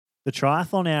The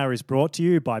Triathlon Hour is brought to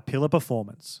you by Pillar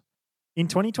Performance. In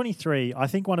 2023, I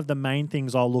think one of the main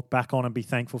things I'll look back on and be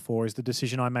thankful for is the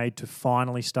decision I made to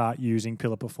finally start using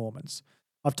Pillar Performance.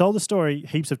 I've told the story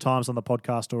heaps of times on the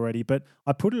podcast already, but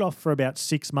I put it off for about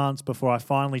 6 months before I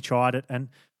finally tried it, and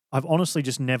I've honestly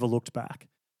just never looked back.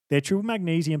 Their triple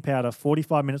magnesium powder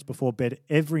 45 minutes before bed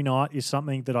every night is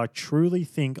something that I truly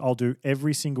think I'll do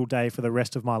every single day for the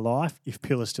rest of my life if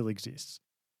Pillar still exists.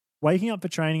 Waking up for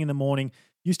training in the morning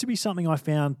used to be something I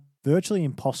found virtually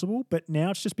impossible, but now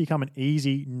it's just become an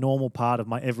easy, normal part of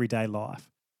my everyday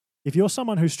life. If you're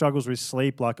someone who struggles with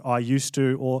sleep like I used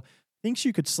to, or thinks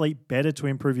you could sleep better to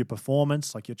improve your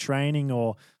performance, like your training,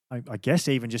 or I guess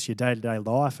even just your day-to-day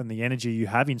life and the energy you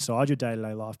have inside your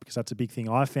day-to-day life, because that's a big thing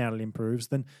I found it improves,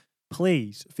 then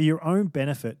please, for your own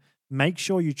benefit, make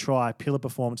sure you try Pillar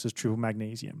Performance's Triple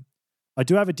Magnesium. I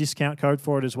do have a discount code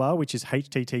for it as well, which is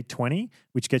HTT20,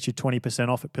 which gets you 20%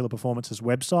 off at Pillar Performance's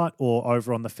website or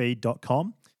over on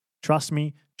thefeed.com. Trust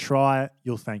me, try it,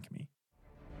 you'll thank me.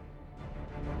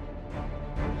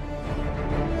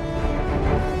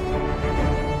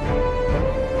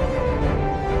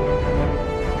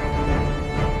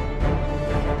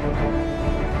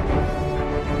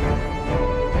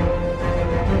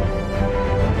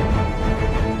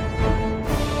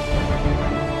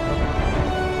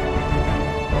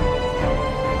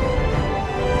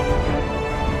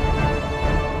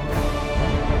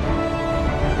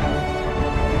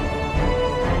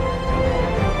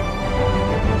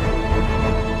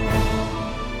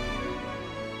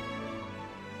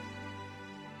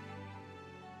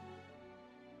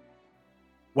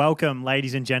 Welcome,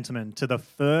 ladies and gentlemen, to the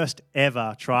first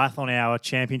ever Triathlon Hour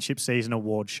Championship Season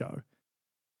Award Show.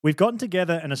 We've gotten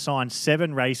together and assigned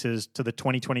 7 races to the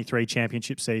 2023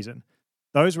 Championship season.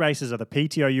 Those races are the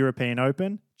PTO European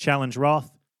Open, Challenge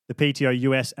Roth, the PTO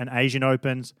US and Asian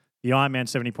Opens, the Ironman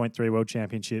 70.3 World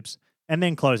Championships, and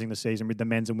then closing the season with the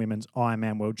men's and women's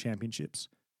Ironman World Championships.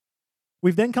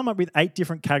 We've then come up with 8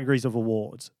 different categories of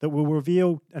awards that we'll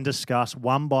reveal and discuss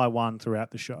one by one throughout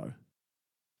the show.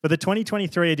 For the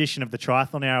 2023 edition of the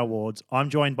Triathlon Hour Awards,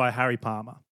 I'm joined by Harry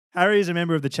Palmer. Harry is a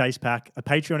member of the Chase Pack, a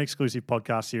Patreon-exclusive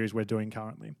podcast series we're doing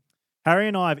currently. Harry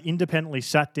and I have independently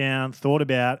sat down, thought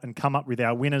about, and come up with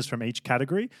our winners from each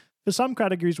category. For some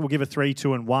categories, we'll give a 3,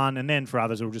 2, and 1, and then for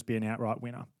others, it'll just be an outright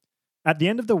winner. At the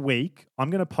end of the week,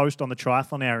 I'm going to post on the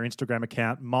Triathlon Hour Instagram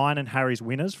account mine and Harry's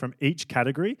winners from each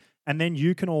category, and then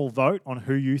you can all vote on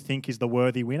who you think is the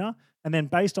worthy winner. And then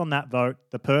based on that vote,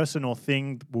 the person or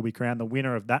thing will be crowned the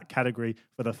winner of that category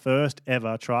for the first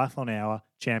ever Triathlon Hour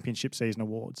Championship Season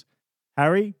Awards.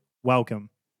 Harry, welcome.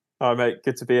 Hi, mate.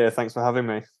 Good to be here. Thanks for having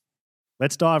me.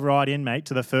 Let's dive right in, mate,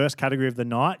 to the first category of the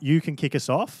night. You can kick us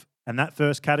off, and that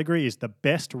first category is the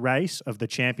best race of the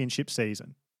championship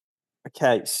season.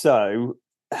 Okay, so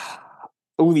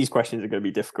all these questions are going to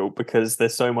be difficult because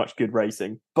there's so much good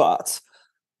racing, but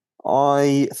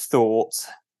I thought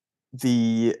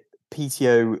the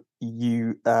PTO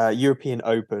European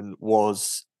Open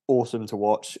was awesome to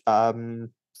watch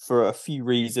for a few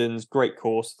reasons. Great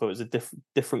course. Thought it was a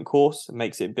different course. It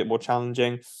makes it a bit more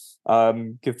challenging.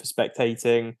 Good for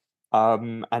spectating.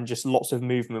 And just lots of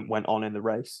movement went on in the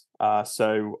race.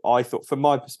 So I thought, from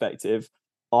my perspective,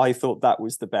 I thought that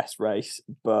was the best race,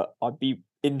 but I'd be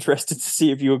interested to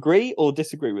see if you agree or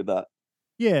disagree with that.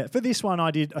 Yeah, for this one,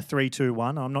 I did a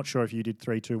 3-2-1. I'm not sure if you did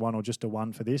 3-2-1 or just a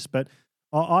 1 for this, but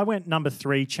I went number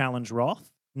 3, Challenge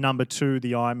Roth, number 2,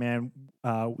 the Ironman,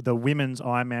 the Women's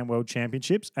Ironman World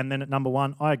Championships, and then at number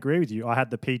 1, I agree with you. I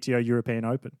had the PTO European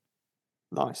Open.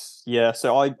 Nice. Yeah,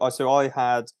 so I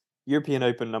had European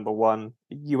Open number 1,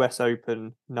 US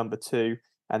Open number 2,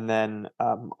 and then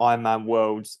Ironman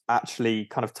Worlds actually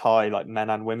kind of tie like men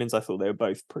and women's. I thought they were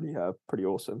both pretty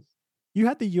awesome. You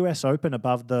had the US Open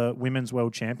above the Women's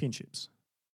World Championships.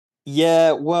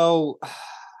 Yeah, well,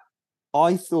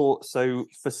 I thought so.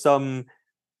 For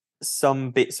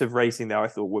some bits of racing there, I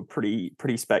thought were pretty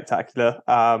spectacular.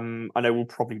 I know we'll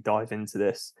probably dive into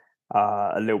this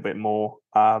a little bit more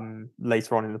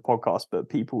later on in the podcast, but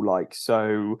people like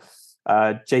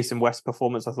Jason West's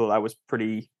performance, I thought that was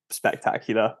pretty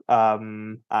spectacular.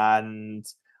 And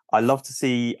I love to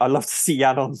see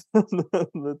Jan on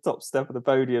the top step of the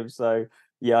podium. So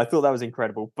yeah, I thought that was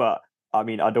incredible. But I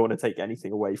mean, I don't want to take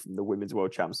anything away from the Women's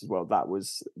World Champs as well. That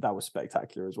was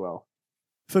spectacular as well.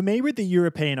 For me, with the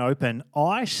European Open,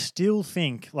 I still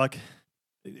think, like,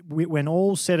 when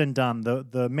all said and done,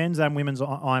 the men's and women's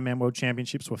Ironman World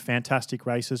Championships were fantastic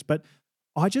races, but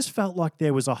I just felt like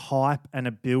there was a hype and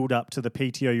a build-up to the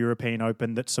PTO European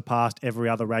Open that surpassed every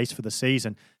other race for the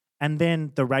season. And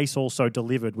then the race also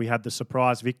delivered. We had the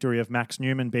surprise victory of Max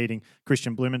Newman beating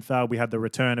Christian Blumenfeld. We had the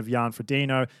return of Jan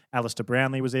Frodeno. Alistair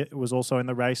Brownlee was also in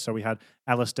the race. So we had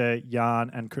Alistair, Jan,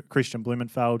 and Christian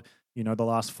Blumenfeld, the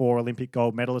last 4 Olympic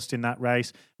gold medalists in that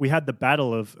race. We had the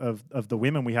battle of the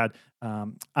women. We had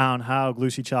Arne Haug,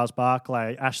 Lucy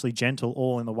Charles-Barclay, Ashley Gentle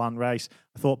all in the one race.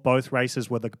 I thought both races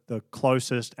were the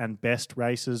closest and best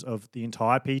races of the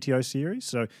entire PTO series.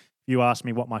 So if you asked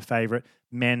me what my favourite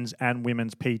men's and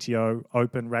women's PTO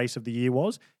Open race of the year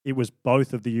was, it was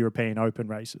both of the European Open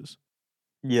races.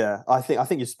 Yeah, I think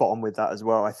you're spot on with that as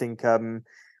well. I think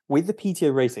with the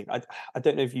PTO racing, I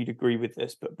don't know if you'd agree with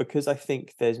this, but because I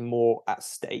think there's more at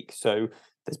stake, so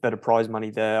there's better prize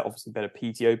money there, obviously better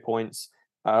PTO points,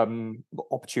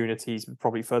 opportunities,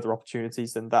 probably further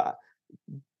opportunities than that,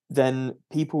 then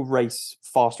people race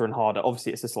faster and harder.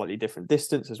 Obviously, it's a slightly different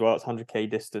distance as well. It's 100K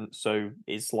distance, so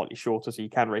it's slightly shorter, so you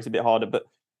can race a bit harder. But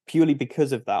purely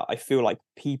because of that, I feel like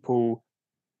people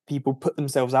put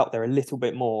themselves out there a little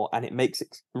bit more, and it makes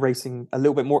racing a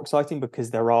little bit more exciting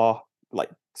because there are like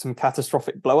some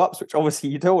catastrophic blow ups, which obviously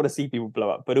you don't want to see people blow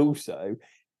up, but also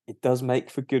it does make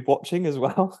for good watching as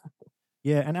well.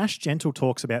 Yeah, and Ash Gentle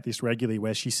talks about this regularly,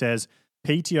 where she says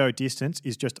PTO distance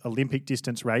is just Olympic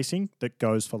distance racing that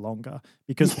goes for longer,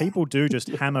 because people do just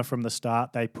hammer from the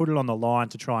start. They put it on the line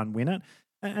to try and win it.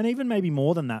 And even maybe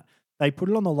more than that, they put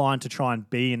it on the line to try and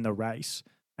be in the race.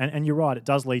 And you're right, it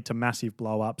does lead to massive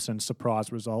blow-ups and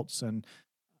surprise results. And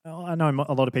I know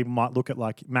a lot of people might look at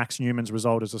like Max Newman's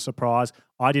result as a surprise.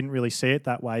 I didn't really see it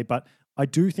that way, but I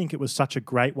do think it was such a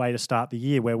great way to start the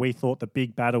year, where we thought the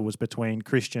big battle was between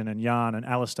Christian and Jan and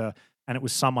Alistair, and it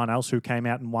was someone else who came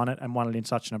out and won it in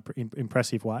such an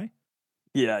impressive way.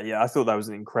 Yeah, I thought that was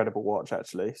an incredible watch,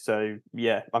 actually. So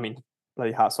yeah, I mean,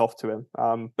 bloody hats off to him.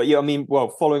 But yeah, I mean, well,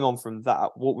 following on from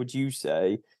that, what would you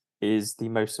say is the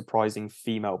most surprising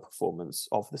female performance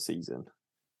of the season?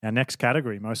 Our next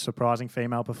category, most surprising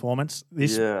female performance.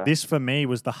 Yeah. This for me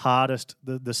was the hardest,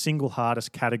 the single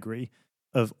hardest category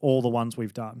of all the ones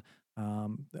we've done.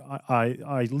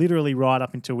 I literally, right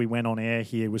up until we went on air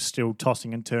here, was still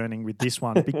tossing and turning with this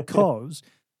one, because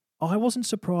I wasn't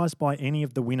surprised by any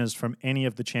of the winners from any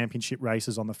of the championship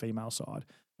races on the female side.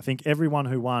 I think everyone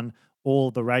who won all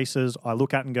the races, I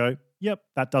look at and go, yep,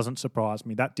 that doesn't surprise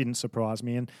me. That didn't surprise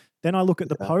me. And then I look at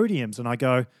the podiums and I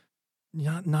go,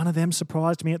 yeah, none of them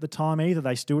surprised me at the time either.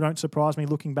 They still don't surprise me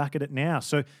looking back at it now.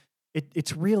 So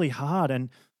it's really hard. And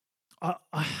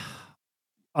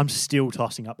I'm still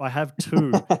tossing up. I have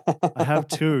two.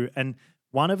 And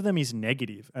one of them is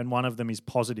negative and one of them is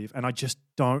positive. And I just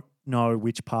don't know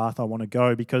which path I want to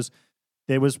go, because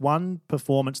there was one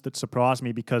performance that surprised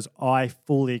me because I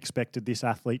fully expected this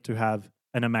athlete to have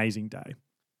an amazing day.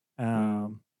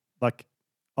 Like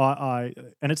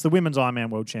and it's the Women's Ironman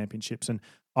World Championships, and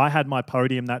I had my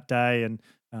podium that day, and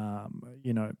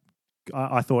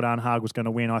I thought Arne Haug was going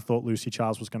to win. I thought Lucy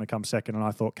Charles was going to come second, and I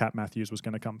thought Kat Matthews was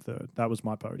going to come third. That was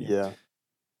my podium. Yeah.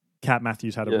 Kat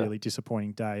Matthews had a really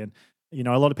disappointing day, and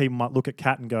a lot of people might look at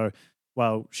Kat and go,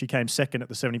 well, she came second at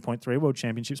the 70.3 World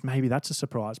Championships. Maybe that's a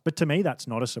surprise. But to me, that's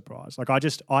not a surprise. Like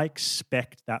I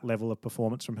expect that level of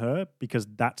performance from her, because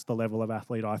that's the level of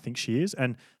athlete I think she is.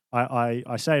 And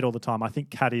I say it all the time. I think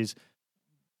Kat is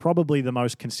probably the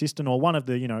most consistent, or one of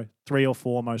the 3 or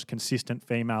 4 most consistent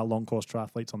female long course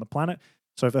triathletes on the planet.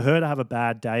 So for her to have a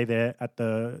bad day there at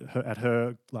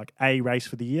her like A race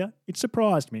for the year, it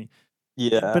surprised me.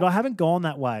 Yeah. But I haven't gone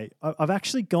that way. I've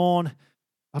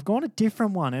gone a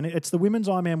different one, and it's the Women's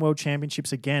Ironman World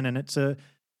Championships again, and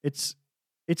it's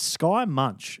Skye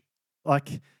Munch,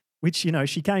 which she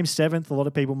came 7th. A lot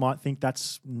of people might think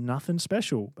that's nothing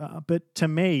special, but to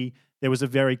me, there was a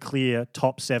very clear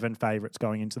top 7 favourites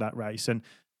going into that race, and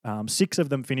 6 of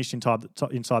them finished inside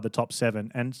the top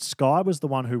 7, and Skye was the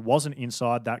one who wasn't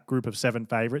inside that group of 7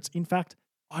 favourites. In fact,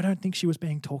 I don't think she was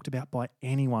being talked about by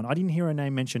anyone. I didn't hear her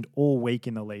name mentioned all week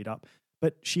in the lead up,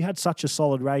 but she had such a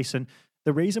solid race. And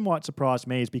the reason why it surprised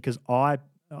me is because I've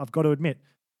got to admit,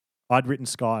 I'd written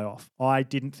Skye off. I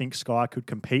didn't think Skye could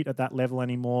compete at that level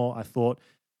anymore. I thought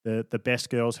the best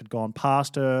girls had gone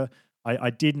past her. I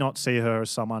did not see her as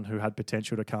someone who had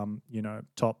potential to come,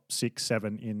 top 6,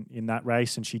 7 in that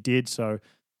race, and she did. So,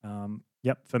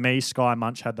 for me, Skye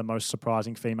Munch had the most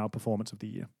surprising female performance of the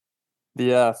year.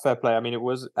 Yeah, fair play. I mean, it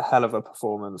was a hell of a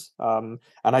performance. And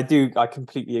I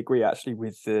completely agree actually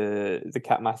with the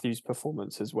Kat Matthews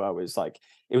performance as well.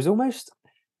 It was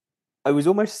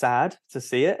almost sad to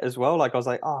see it as well. Like I was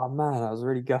like, oh man, I was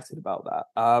really gutted about that.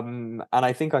 And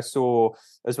I think I saw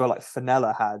as well, like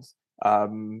Fenella had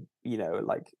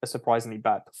like a surprisingly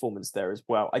bad performance there as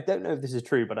well. I don't know if this is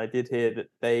true, but I did hear that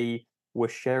they were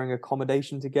sharing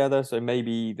accommodation together, so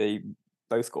maybe they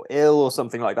both got ill or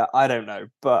something like that. I don't know,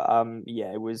 but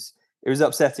yeah, it was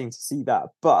upsetting to see that.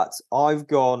 But I've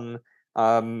gone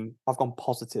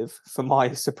positive for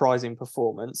my surprising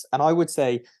performance, and I would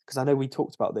say, because I know we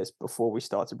talked about this before we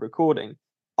started recording,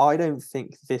 I don't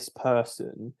think this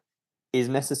person is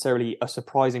necessarily a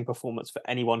surprising performance for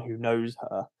anyone who knows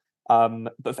her.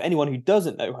 But for anyone who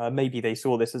doesn't know her, maybe they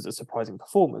saw this as a surprising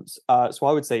performance. So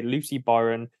I would say Lucy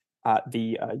Byron at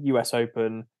the US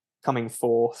Open coming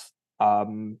fourth.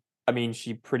 I mean,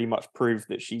 she pretty much proved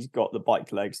that she's got the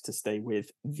bike legs to stay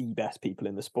with the best people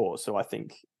in the sport. So I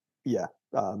think, yeah,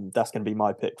 that's going to be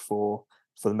my pick for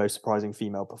the most surprising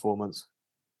female performance.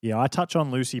 Yeah, I touch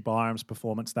on Lucy Byram's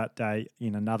performance that day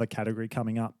in another category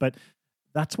coming up, but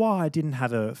that's why I didn't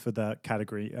have her for the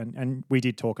category. And we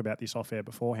did talk about this off air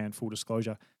beforehand, full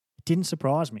disclosure. It didn't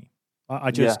surprise me. I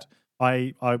Yeah, just,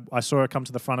 I saw her come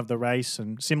to the front of the race,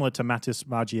 and similar to Mathis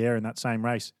Margier in that same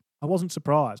race, I wasn't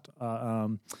surprised.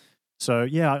 So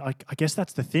yeah, I guess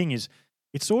that's the thing, is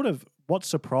it's sort of what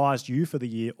surprised you for the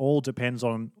year all depends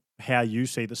on how you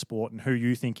see the sport and who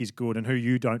you think is good and who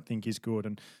you don't think is good.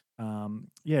 And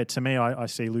yeah, to me, I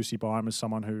see Lucy Byram as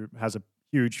someone who has a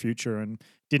huge future and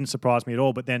didn't surprise me at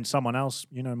all. But then someone else,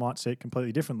 might see it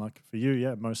completely different. Like for you,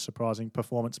 yeah, most surprising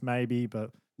performance maybe,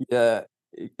 but yeah,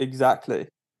 exactly.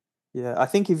 Yeah, I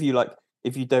think if you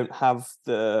don't have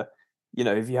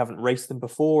if you haven't raced them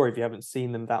before, if you haven't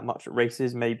seen them that much at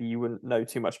races, maybe you wouldn't know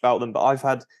too much about them. But I've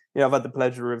had the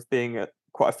pleasure of being at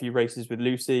quite a few races with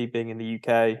Lucy, being in the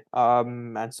UK,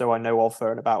 and so I know of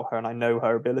her and about her, and I know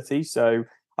her ability. So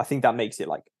I think that makes it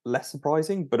like less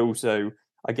surprising, but also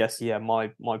I guess yeah, my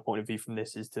point of view from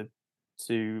this is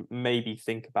to maybe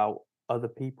think about other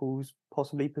people's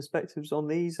possibly perspectives on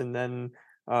these, and then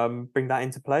bring that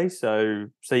into play. So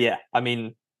yeah, I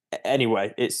mean,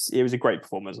 anyway, it was a great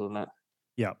performance, wasn't it?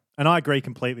 yeah. And I agree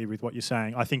completely with what you're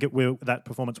saying. I think that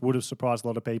performance would have surprised a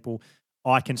lot of people.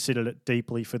 I considered it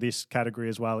deeply for this category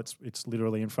as well. It's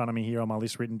literally in front of me here on my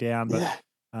list written down. But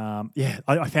Yeah, yeah,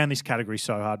 I found this category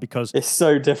so hard because it's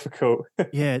so difficult.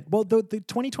 yeah, well, the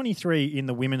 2023 in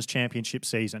the women's championship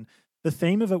season, the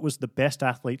theme of it was the best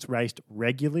athletes raced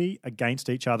regularly against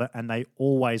each other, and they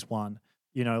always won.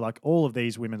 Like all of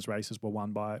these women's races were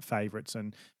won by favourites,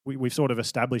 and we've sort of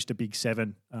established a big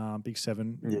seven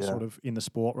Yeah. sort of in the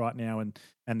sport right now, and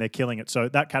they're killing it. So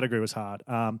that category was hard.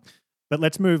 But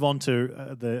let's move on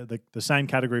to the same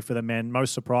category for the men.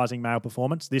 Most surprising male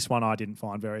performance. This one I didn't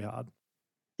find very hard.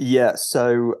 Yeah,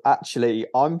 so actually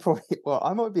I'm probably well,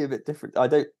 I might be a bit different. I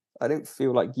don't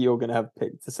feel like you're gonna have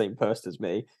picked the same person as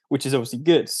me, which is obviously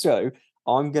good. So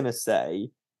I'm gonna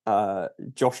say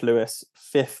Josh Lewis,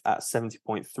 fifth at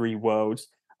 70.3 worlds.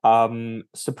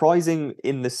 Surprising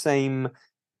in the same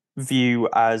view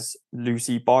as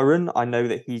Lucy Byron. I know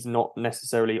that he's not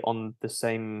necessarily on the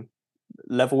same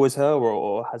level as her,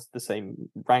 or has the same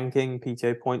ranking,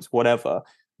 PTO points, whatever.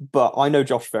 But I know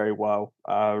Josh very well,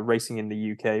 racing in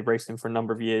the UK, raced him for a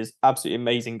number of years. Absolutely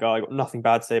amazing guy. Got nothing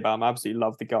bad to say about him. Absolutely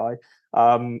love the guy.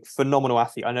 Phenomenal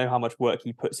athlete. I know how much work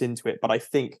he puts into it, but I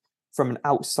think from an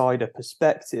outsider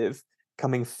perspective,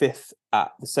 coming fifth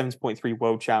at the 70.3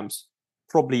 world champs,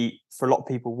 probably for a lot of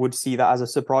people would see that as a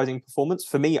surprising performance.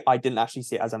 For me, I didn't actually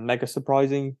see it as a mega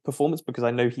surprising performance because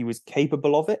I know he was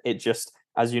capable of it. It just,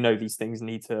 as you know, these things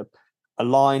need to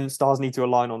align, stars need to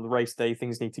align on the race day,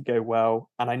 things need to go well.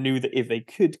 And I knew that if they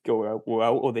could go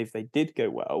well, or if they did go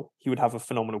well, he would have a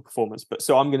phenomenal performance. But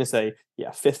so I'm going to say,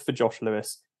 yeah, fifth for Josh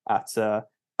Lewis at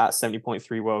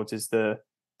 70.3 worlds is the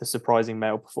surprising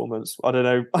male performance. I don't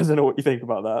know. I don't know what you think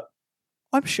about that.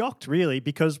 I'm shocked, really,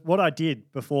 because what I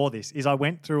did before this is I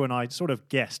went through and I sort of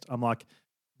guessed. I'm like,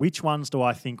 which ones do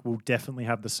I think will definitely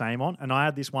have the same on? And I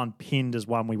had this one pinned as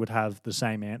one we would have the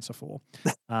same answer for.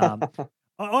 Um,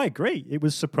 I agree. It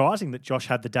was surprising that Josh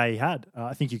had the day he had.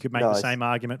 I think you could make the Nice. same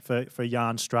argument for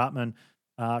Jan Stratman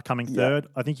coming Yeah. third.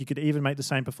 I think you could even make the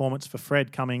same performance for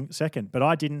Fred coming second. But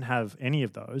I didn't have any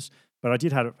of those. But I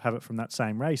did have it from that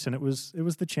same race, and it was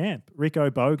the champ. Rico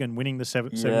Bogan winning the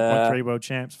Yeah. 7.3 world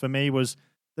champs for me was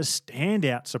the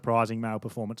standout surprising male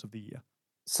performance of the year.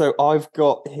 So I've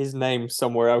got his name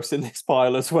somewhere else in this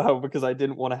pile as well because I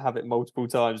didn't want to have it multiple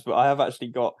times, but I have actually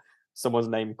got someone's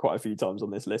name quite a few times on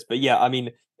this list. But yeah, I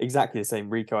mean, exactly the same.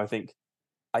 Rico, I think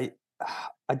I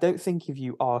I don't think if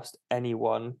you asked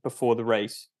anyone before the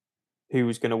race who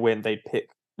was going to win, they'd pick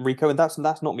Rico, and that's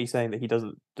not me saying that he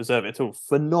doesn't deserve it at all.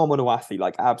 Phenomenal athlete,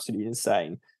 like absolutely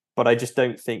insane. But I just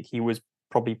don't think he was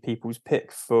probably people's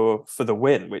pick for the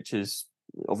win, which is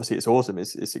obviously it's awesome.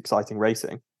 It's exciting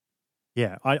racing.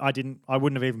 Yeah, I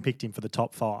wouldn't have even picked him for the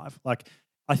top five. Like,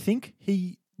 I think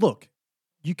look,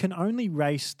 you can only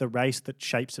race the race that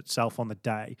shapes itself on the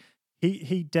day.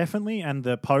 He definitely, and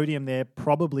the podium there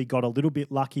probably got a little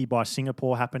bit lucky by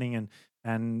Singapore happening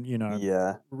and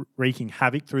Yeah. wreaking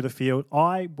havoc through the field.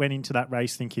 I went into that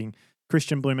race thinking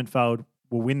Christian Blumenfeld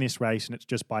will win this race, and it's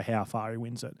just by how far he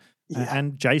wins it. Yeah.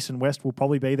 And Jason West will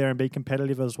probably be there and be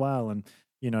competitive as well. And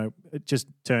it just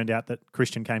turned out that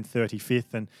Christian came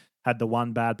 35th and had the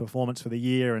one bad performance for the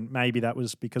year, and maybe that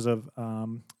was because of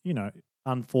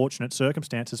unfortunate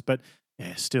circumstances. But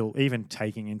yeah, still, even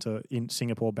taking in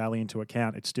Singapore Bally into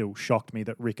account, it still shocked me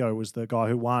that Rico was the guy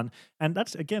who won. And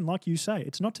that's, again, like you say,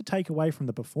 it's not to take away from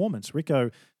the performance.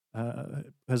 Rico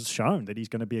has shown that he's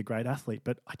going to be a great athlete,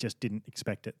 but I just didn't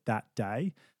expect it that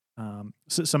day.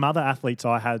 So some other athletes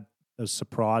I had as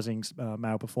surprising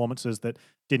male performances that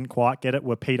didn't quite get it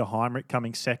were Peter Heinrich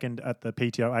coming second at the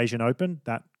PTO Asian Open.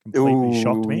 That completely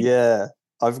shocked me. Yeah.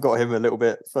 I've got him a little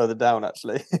bit further down,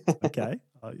 actually. Okay.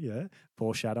 Yeah,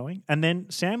 foreshadowing. And then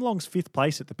Sam Long's 5th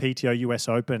place at the PTO US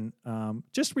Open,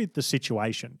 just with the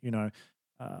situation,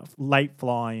 late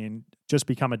flying, just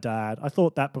become a dad. I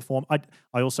thought that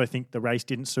I also think the race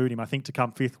didn't suit him. I think to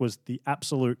come 5th was the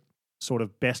absolute sort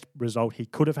of best result he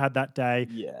could have had that day.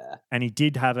 Yeah. And he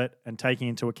did have it, and taking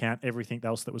into account everything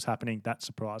else that was happening, that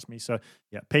surprised me. So,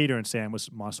 yeah, Peter and Sam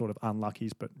was my sort of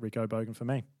unluckies, but Rico Bogan for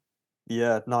me.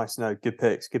 Yeah, nice. No, good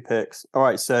picks. Good picks. All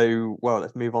right. So,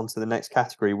 let's move on to the next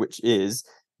category, which is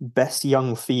best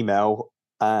young female.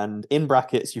 And in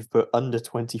brackets, you've put under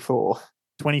 24.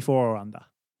 24 or under.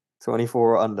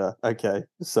 24 or under. Okay.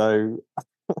 So,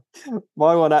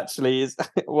 my one actually is,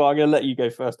 I'm going to let you go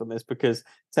first on this because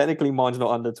technically mine's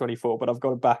not under 24, but I've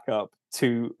got a backup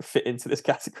to fit into this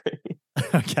category.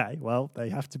 Okay, well, they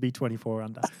have to be 24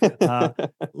 under.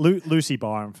 Lucy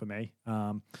Byram for me.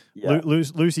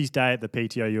 Lucy's day at the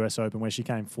PTO US Open where she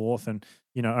came 4th and,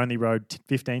 only rode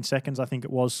 15 seconds, I think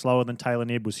it was, slower than Taylor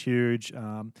Knibb was huge.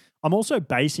 I'm also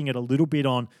basing it a little bit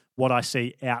on what I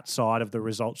see outside of the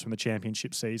results from the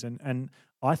championship season. And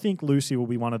I think Lucy will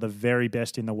be one of the very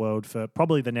best in the world for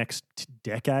probably the next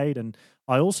decade. And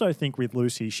I also think with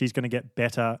Lucy, she's going to get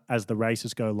better as the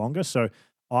races go longer. So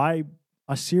I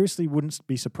seriously wouldn't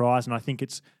be surprised, and I think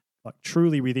it's like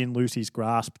truly within Lucy's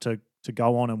grasp to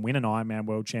go on and win an Ironman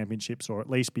World Championships, or at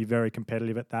least be very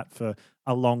competitive at that for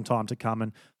a long time to come.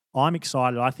 And I'm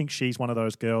excited. I think she's one of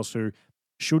those girls who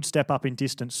should step up in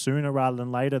distance sooner rather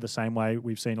than later, the same way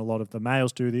we've seen a lot of the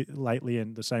males do lately,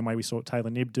 and the same way we saw Taylor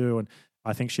Knibb do. And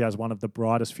I think she has one of the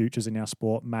brightest futures in our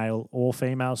sport, male or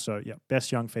female. So, yeah,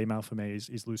 best young female for me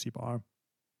is Lucy Byram.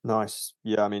 Nice.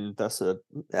 Yeah, I mean, that's a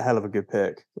hell of a good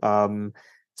pick.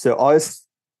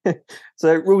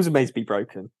 So rules are made to be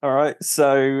broken. All right.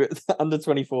 So the under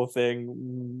 24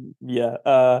 thing, yeah.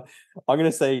 I'm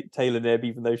gonna say Taylor Knibb,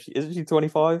 even though isn't she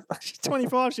 25? She's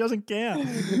 25. She doesn't count.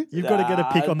 You've got to get a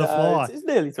pick on the fly. It's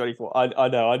nearly 24. I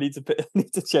know. I need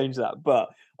to change that. But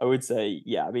I would say,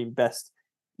 yeah. I mean, best.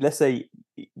 Let's say,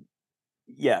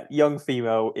 yeah, young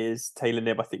female is Taylor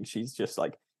Knibb. I think she's just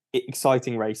like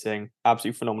exciting racing,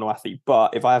 absolutely phenomenal athlete.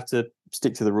 But if I have to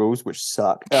stick to the rules, which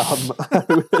suck,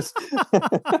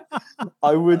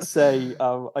 I would say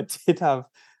I did have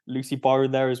Lucy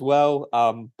Byron there as well.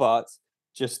 But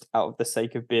just out of the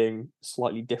sake of being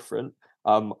slightly different,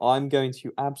 I'm going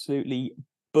to absolutely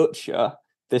butcher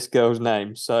this girl's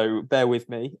name. So bear with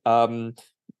me. Marjon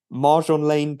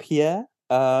Lane Pierre.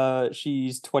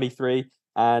 She's 23.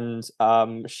 And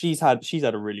she's had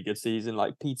a really good season,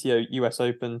 like PTO US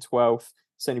Open 12th,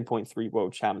 70.3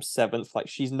 world champs 7th. Like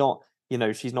she's not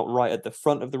right at the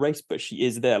front of the race, but she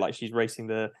is there. Like she's racing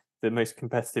the most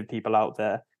competitive people out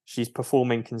there. She's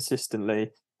performing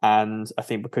consistently, and I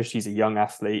think because she's a young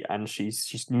athlete and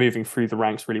she's moving through the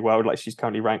ranks really well. Like she's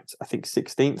currently ranked, I think,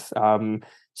 16th.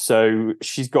 So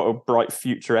she's got a bright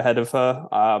future ahead of her.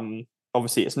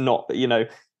 Obviously, it's not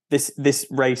This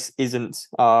race isn't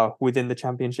within the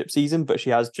championship season, but she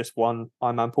has just won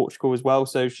Ironman Portugal as well.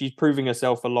 So she's proving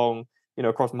herself along,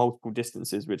 across multiple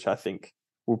distances, which I think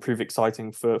will prove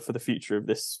exciting for the future of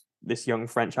this young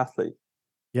French athlete.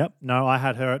 Yep. No, I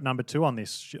had her at number 2 on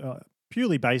this,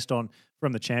 purely based on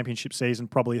from the championship season,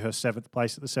 probably her 7th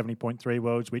place at the 70.3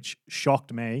 Worlds, which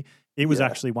shocked me. It was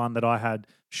actually one that I had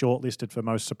shortlisted for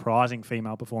most surprising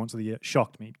female performance of the year.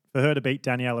 Shocked me. For her to beat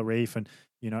Daniela Reef and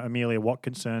Amelia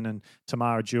Watkinson and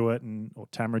Tamara Jewett or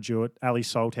Tamara Jewett, Ali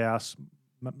Salthouse,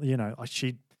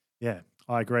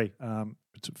 I agree.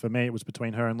 For me, it was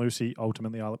between her and Lucy.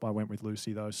 Ultimately, I went with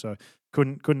Lucy though, so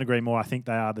couldn't agree more. I think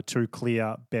they are the 2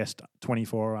 clear best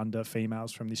 24 or under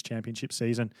females from this championship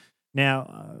season.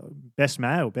 Now, best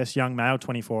young male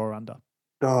 24 or under.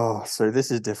 Oh, so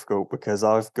this is difficult because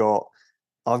I've got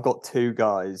 2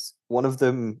 guys. One of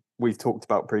them we've talked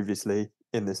about previously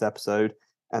in this episode,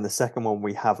 and the second one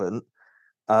we haven't.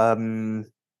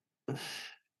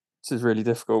 This is really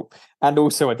difficult, and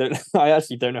also I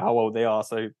actually don't know how old they are,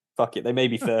 so fuck it, they may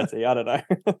be 30. I don't know.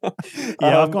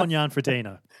 Yeah, I've gone Jan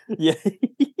Frodeno. Yeah,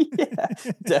 yeah,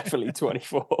 definitely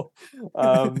 24.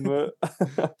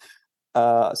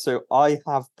 So I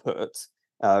have put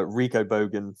Rico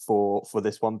Bogan for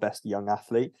this one, best young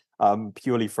athlete,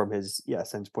 purely from his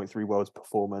 70.3 Worlds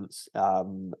performance,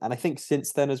 and I think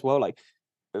since then as well, like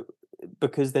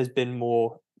because there's been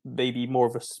maybe more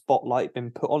of a spotlight been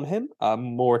put on him,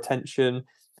 more attention.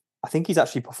 I think he's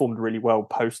actually performed really well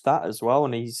post that as well,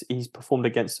 and he's performed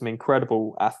against some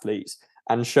incredible athletes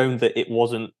and shown that it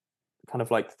wasn't kind of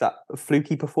like that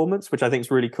fluky performance, which I think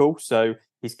is really cool. So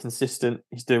he's consistent.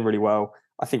 He's doing really well.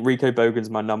 I think Rico Bogan's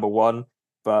my number one,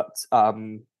 but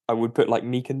I would put like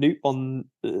Mika Newt on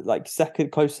like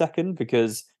close second,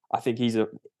 because I think he's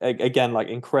again like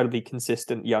incredibly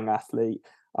consistent young athlete,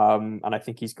 and I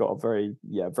think he's got a very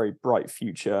bright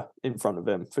future in front of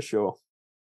him for sure.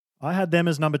 I had them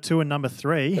as number 2 and number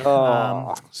 3.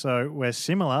 Oh. So we're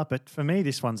similar, but for me,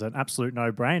 this one's an absolute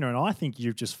no-brainer. And I think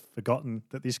you've just forgotten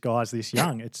that this guy's this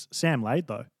young. It's Sam Lade,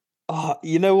 though. Oh,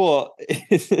 you know what?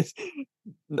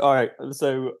 All right,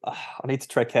 so I need to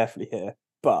tread carefully here,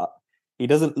 but he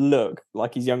doesn't look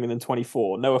like he's younger than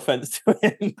 24. No offense to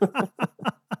him.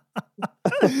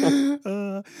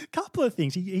 Couple of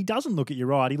things. He doesn't look it, you're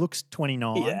right. He looks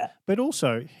 29, but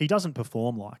also he doesn't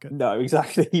perform like it. No,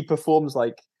 exactly. He performs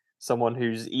like someone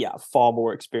who's far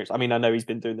more experienced. I mean, I know he's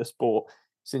been doing the sport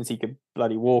since he could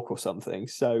bloody walk or something,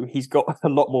 so he's got a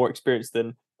lot more experience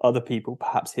than other people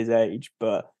perhaps his age,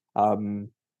 but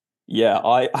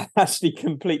I actually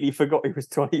completely forgot he was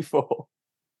 24.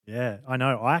 Yeah, I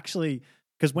know. I actually,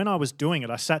 because when I was doing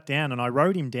it, I sat down and I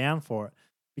wrote him down for it,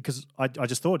 because I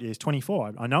just thought he's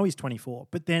 24. I know he's 24,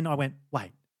 but then I went,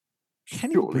 wait,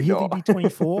 can Surely he really not. be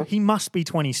 24? He must be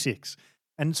 26.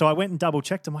 And so I went and double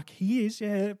checked. I'm like, he is,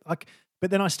 yeah. Like, but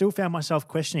then I still found myself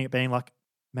questioning it, being like,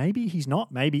 maybe he's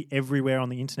not. Maybe everywhere on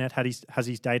the internet has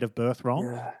his date of birth wrong.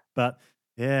 Yeah. But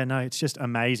yeah, no, it's just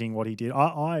amazing what he did.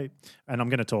 And I'm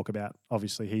going to talk about,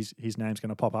 obviously, his name's going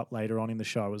to pop up later on in the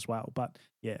show as well. But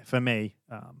yeah, for me,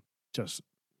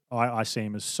 I see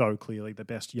him as so clearly the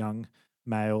best young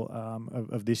male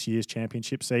of this year's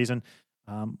championship season.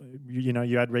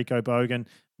 You had Rico Bogan.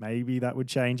 Maybe that would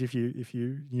change if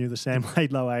you knew the Sam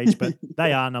Laidlow age, but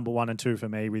they are number 1 and 2 for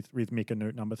me, with Mika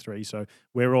Newt number 3. So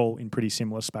we're all in pretty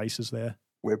similar spaces there.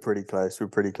 We're pretty close.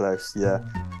 Yeah.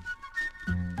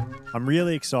 I'm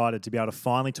really excited to be able to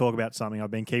finally talk about something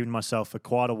I've been keeping myself for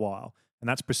quite a while, and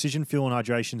that's Precision Fuel and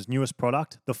Hydration's newest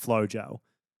product, the Flow Gel.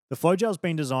 The Flow Gel's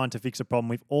been designed to fix a problem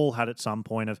we've all had at some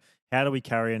point of how do we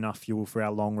carry enough fuel for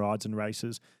our long rides and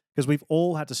races, because we've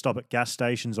all had to stop at gas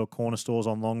stations or corner stores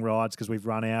on long rides because we've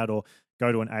run out, or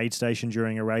go to an aid station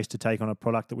during a race to take on a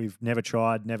product that we've never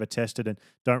tried, never tested, and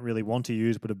don't really want to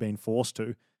use but have been forced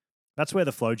to. That's where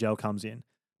the Flow Gel comes in.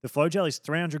 The Flow Gel is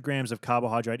 300 grams of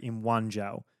carbohydrate in one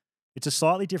gel. It's a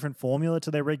slightly different formula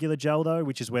to their regular gel, though,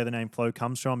 which is where the name Flow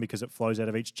comes from, because it flows out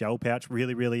of each gel pouch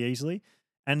really, really easily.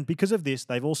 And because of this,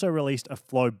 they've also released a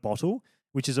Flow bottle,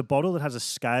 which is a bottle that has a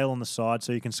scale on the side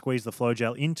so you can squeeze the Flow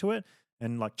Gel into it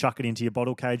and like chuck it into your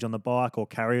bottle cage on the bike or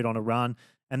carry it on a run.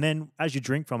 And then as you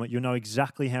drink from it, you'll know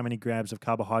exactly how many grams of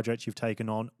carbohydrates you've taken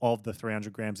on of the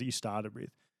 300 grams that you started with.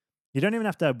 You don't even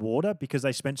have to add water, because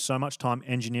they spent so much time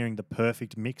engineering the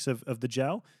perfect mix of the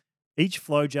gel. Each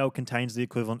Flow Gel contains the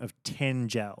equivalent of 10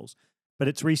 gels, but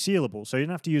it's resealable, so you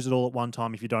don't have to use it all at one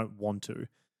time if you don't want to.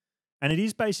 And it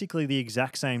is basically the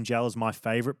exact same gel as my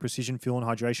favorite Precision Fuel and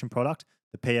Hydration product,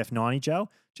 the PF90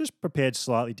 gel, just prepared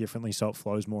slightly differently so it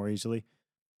flows more easily.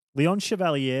 Leon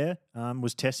Chevalier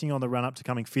was testing on the run-up to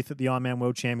coming 5th at the Ironman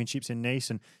World Championships in Nice,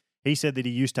 and he said that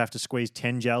he used to have to squeeze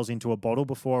 10 gels into a bottle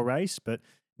before a race, but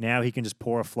now he can just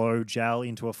pour a Flow Gel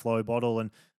into a Flow bottle,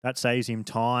 and that saves him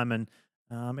time, and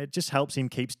it just helps him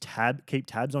keep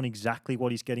tabs on exactly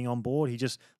what he's getting on board. He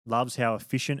just loves how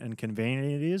efficient and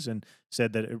convenient it is, and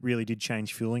said that it really did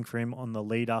change fueling for him on the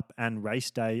lead up and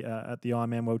race day at the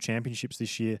Ironman World Championships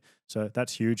this year. So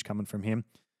that's huge coming from him.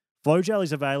 Flow Gel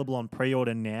is available on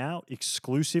pre-order now,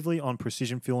 exclusively on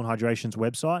Precision Fuel and Hydration's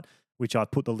website, which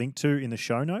I've put the link to in the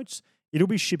show notes. It'll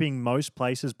be shipping most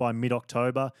places by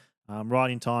mid-October, right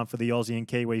in time for the Aussie and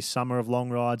Kiwi summer of long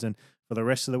rides, and for the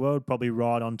rest of the world, probably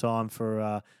right on time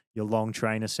for your long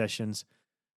trainer sessions.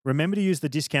 Remember to use the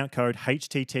discount code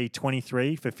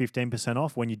HTT23 for 15%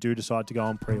 off when you do decide to go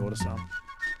and pre-order some.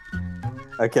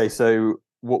 Okay, so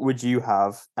what would you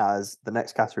have as the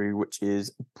next category, which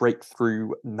is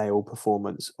breakthrough male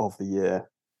performance of the year?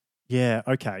 Yeah,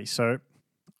 okay. So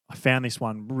I found this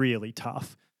one really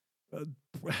tough. Uh,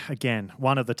 Again,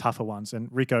 one of the tougher ones, and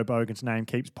Rico Bogan's name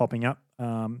keeps popping up.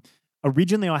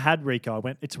 Originally, I had Rico. I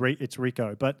went, it's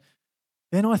Rico, but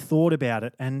then I thought about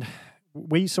it, and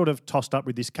we sort of tossed up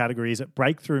with this category: is it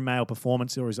breakthrough male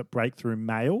performance or is it breakthrough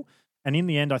male? And in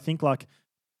the end, I think like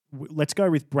let's go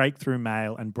with breakthrough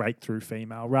male and breakthrough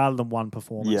female rather than one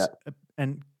performance. Yeah.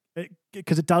 And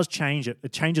because it does change it.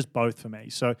 It changes both for me.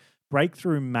 So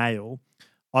breakthrough male,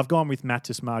 I've gone with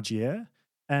Matis Margier,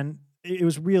 and it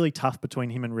was really tough between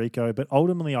him and Rico, but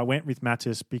ultimately I went with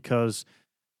Matis because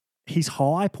his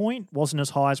high point wasn't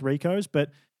as high as Rico's, but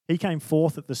he came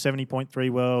fourth at the 70.3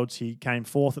 Worlds. He came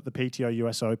fourth at the PTO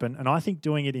US Open. And I think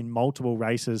doing it in multiple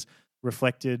races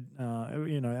reflected,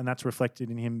 and that's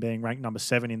reflected in him being ranked number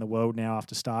 7 in the world now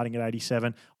after starting at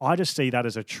 87. I just see that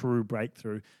as a true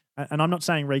breakthrough. And I'm not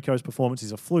saying Rico's performance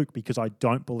is a fluke because I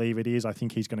don't believe it is. I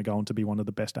think he's going to go on to be one of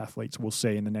the best athletes we'll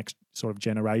see in the next sort of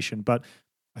generation. But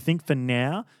I think for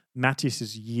now,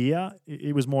 Matis's year,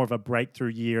 it was more of a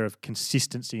breakthrough year of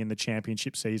consistency in the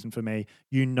championship season for me.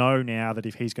 You know now that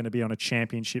if he's going to be on a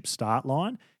championship start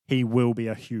line, he will be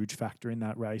a huge factor in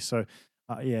that race. So,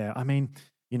 I mean,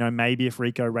 maybe if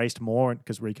Rico raced more,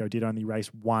 because Rico did only race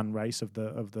one race of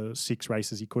the 6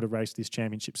 races he could have raced this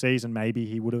championship season, maybe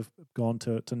he would have gone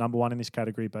to number 1 in this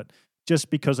category. But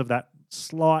just because of that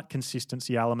slight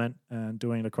consistency element and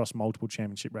doing it across multiple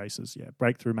championship races,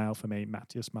 breakthrough male for me,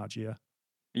 Matis Margier.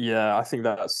 Yeah, I think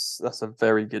that's a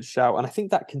very good shout, and I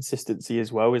think that consistency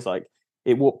as well is like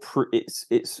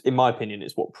it's in my opinion,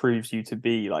 it's what proves you to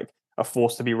be like a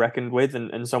force to be reckoned with,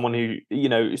 and someone who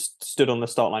stood on the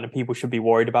start line and people should be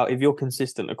worried about. If you're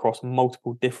consistent across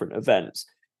multiple different events,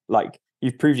 like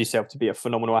you've proved yourself to be a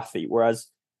phenomenal athlete. Whereas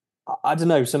I don't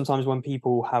know, sometimes when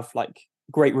people have like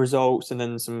great results and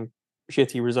then some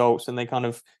shitty results and they kind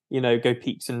of go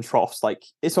peaks and troughs, like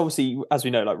it's obviously, as we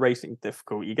know, like racing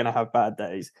difficult, you're going to have bad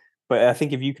days, but I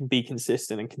think if you can be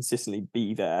consistent and consistently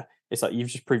be there, it's like you've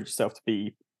just proved yourself to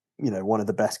be one of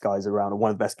the best guys around or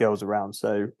one of the best girls around.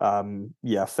 So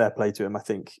fair play to him. I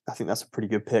think that's a pretty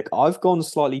good pick. I've gone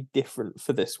slightly different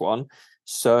for this one.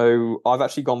 So I've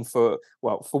actually gone for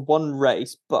one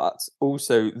race, but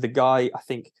also the guy I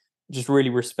think just really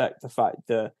respect the fact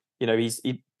that he's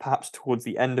perhaps towards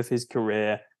the end of his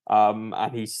career,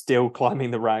 and he's still climbing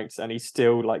the ranks and he's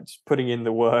still like just putting in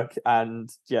the work,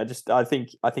 and I think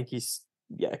he's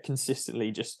consistently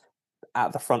just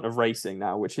at the front of racing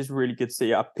now, which is really good to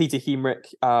see. Peter Hemrick,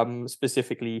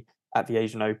 specifically at the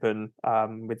Asian Open,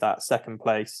 with that second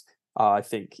place, I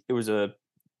think it was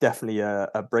definitely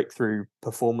a breakthrough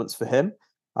performance for him,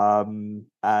 and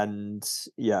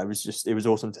it was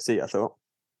awesome to see, I thought.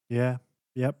 Yeah.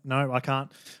 Yep. No, I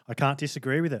can't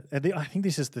disagree with it. I think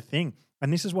this is the thing.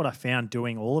 And this is what I found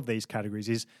doing all of these categories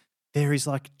is there is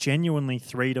like genuinely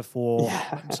 3 to 4,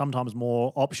 sometimes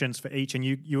more options for each. And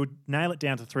you would nail it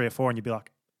down to 3 or 4 and you'd be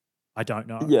like, I don't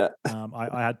know. Yeah.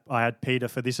 I had Peter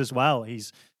for this as well.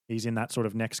 He's in that sort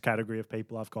of next category of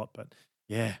people I've got. But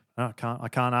yeah, I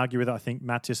can't argue with it. I think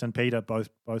Matis and Peter both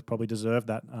probably deserve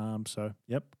that. So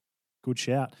yep, good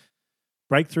shout.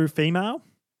 Breakthrough female.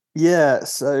 Yeah,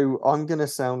 so I'm going to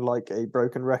sound like a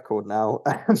broken record now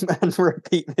and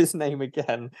repeat this name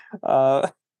again.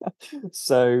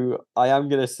 So I am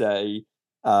going to say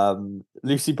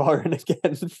Lucy Byron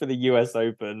again for the US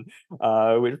Open,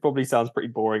 which probably sounds pretty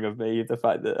boring of me, the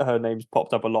fact that her name's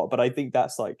popped up a lot. But I think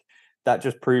that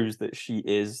just proves that she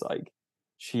is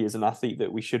an athlete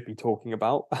that we should be talking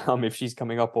about. If she's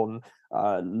coming up on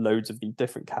loads of the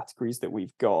different categories that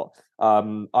we've got,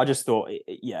 I just thought,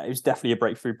 it was definitely a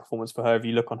breakthrough performance for her. If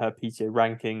you look on her PTO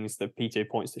rankings, the PTO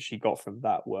points that she got from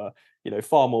that were,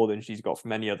 far more than she's got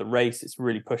from any other race. It's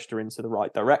really pushed her into the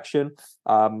right direction,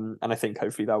 and I think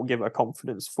hopefully that will give her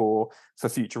confidence for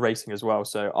future racing as well.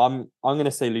 So I'm going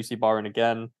to say Lucy Byron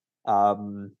again.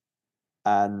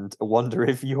 And I wonder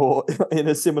if you're in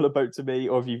a similar boat to me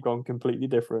or if you've gone completely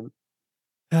different.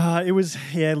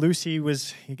 Lucy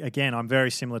was, again, I'm very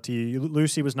similar to you.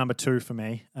 Lucy was number 2 for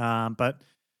me. But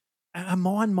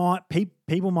mine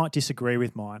people might disagree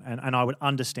with mine, and I would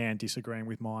understand disagreeing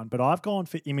with mine, but I've gone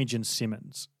for Imogen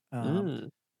Simmons.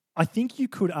 I think you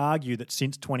could argue that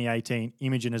since 2018,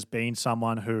 Imogen has been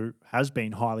someone who has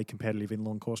been highly competitive in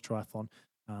long course triathlon.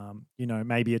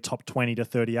 Maybe a top 20 to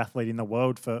 30 athlete in the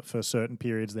world for certain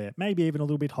periods there, maybe even a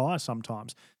little bit higher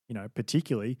sometimes.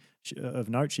 Particularly of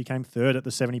note, she came 3rd at the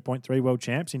 70.3 World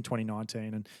Champs in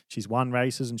 2019, and she's won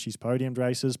races and she's podiumed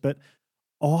races. But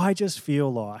I just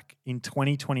feel like in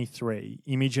 2023,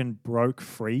 Imogen broke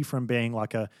free from being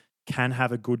like can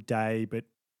have a good day, but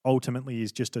ultimately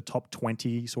is just a top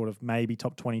 20, sort of maybe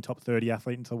top 20, top 30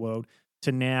 athlete into the world.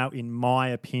 to now, in my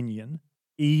opinion,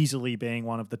 easily being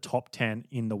one of the top 10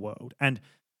 in the world. And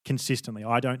consistently,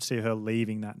 I don't see her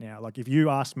leaving that now. Like if you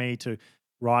asked me to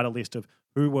write a list of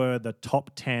who were the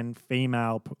top 10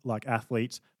 female like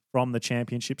athletes from the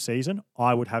championship season,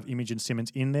 I would have Imogen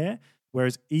Simmons in there.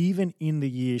 Whereas even in the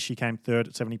year she came third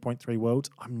at 70.3 Worlds,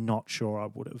 I'm not sure I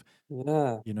would have.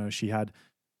 Yeah. You know, she had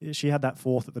that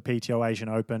fourth at the PTO Asian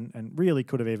Open and really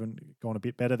could have even gone a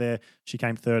bit better there. She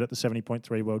came third at the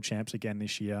 70.3 World Champs again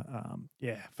this year.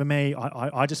 For me,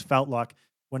 I just felt like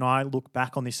when I look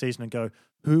back on this season and go,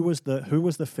 who was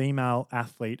the female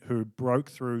athlete who broke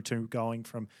through to going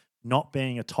from not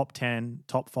being a top 10,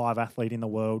 top 5 athlete in the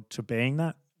world to being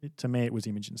that? To me, it was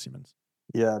Imogen Simmons.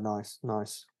 Yeah, nice.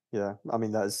 Yeah, I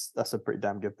mean that's a pretty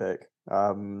damn good pick.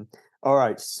 All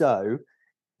right, so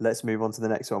let's move on to the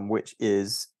next one, which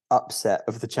is upset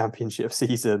of the championship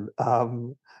season.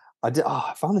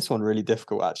 I found this one really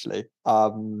difficult actually.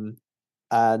 And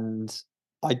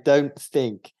I don't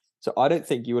think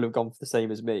you will have gone for the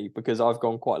same as me because I've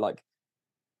gone quite like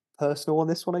personal on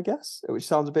this one, I guess, which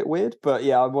sounds a bit weird, but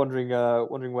yeah, I'm wondering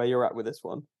where you're at with this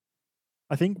one.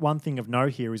 I think one thing of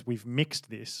note here is we've mixed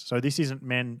this. So this isn't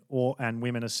men and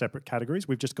women as separate categories.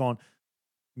 We've just gone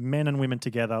men and women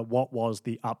together. What was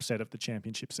the upset of the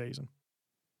championship season?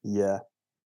 Yeah.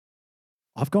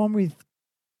 I've gone with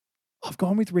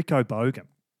Rico Bogan.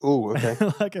 Oh,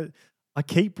 okay. I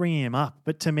keep bringing him up,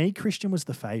 but to me, Christian was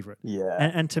the favourite. Yeah.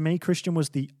 And to me, Christian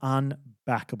was the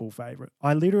unbackable favourite.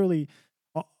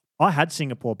 I had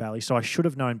Singapore Bally, so I should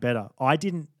have known better. I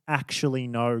didn't actually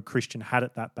know Christian had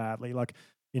it that badly. Like,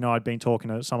 you know, I'd been talking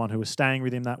to someone who was staying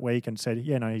with him that week and said,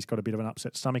 yeah, no, he's got a bit of an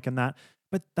upset stomach and that.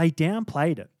 But they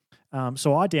downplayed it.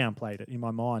 So I downplayed it in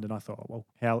my mind and I thought, well,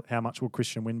 how much will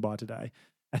Christian win by today?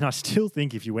 And I still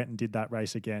think if you went and did that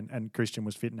race again and Christian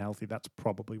was fit and healthy, that's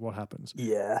probably what happens.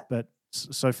 Yeah. But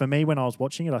so for me, when I was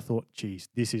watching it, I thought, geez,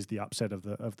 this is the upset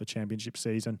of the championship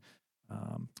season.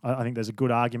 I think there's a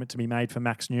good argument to be made for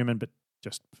Max Newman, but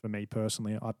just for me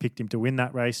personally, I picked him to win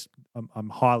that race. I'm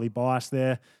highly biased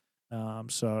there.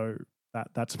 So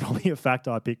that's probably a fact.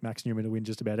 I picked Max Newman to win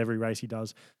just about every race he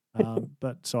does.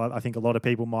 But so I think a lot of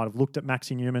people might have looked at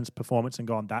Maxi Newman's performance and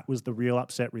gone, that was the real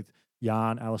upset with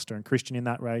Jan, Alistair and Christian in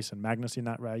that race and Magnus in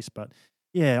that race. But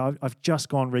yeah, I've just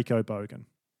gone Rico Bogan.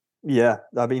 Yeah,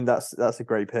 I mean, that's a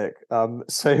great pick.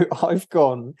 So I've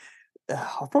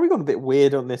probably gone a bit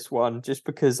weird on this one just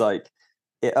because like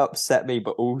it upset me,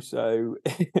 but also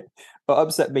it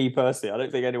upset me personally. I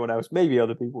don't think anyone else, maybe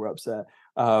other people were upset.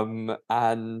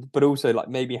 But also like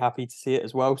made me happy to see it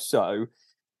as well. So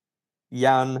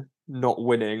Jan not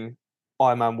winning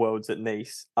Ironman Worlds at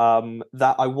Nice,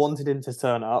 that I wanted him to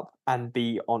turn up and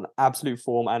be on absolute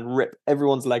form and rip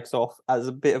everyone's legs off as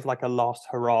a bit of like a last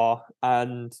hurrah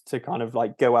and to kind of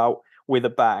like go out with a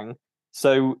bang.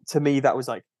 So to me, that was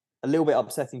like a little bit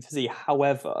upsetting to see.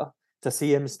 However, to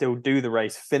see him still do the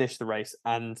race, finish the race,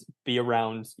 and be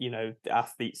around, you know, the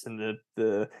athletes and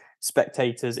the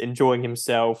spectators, enjoying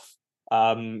himself,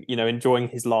 enjoying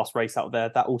his last race out there,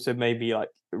 that also made me like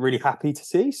really happy to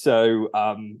see. So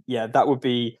yeah, that would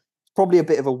be probably a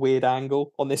bit of a weird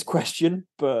angle on this question,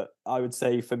 but I would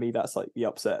say for me that's like the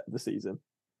upset of the season.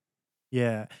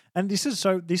 Yeah. And this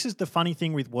is the funny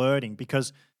thing with wording,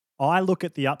 because I look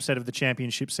at the upset of the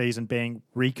championship season being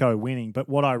Rico winning, but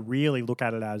what I really look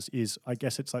at it as is, I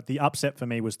guess it's like the upset for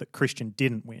me was that Christian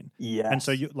didn't win. Yeah. And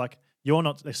so you're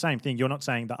not the same thing. You're not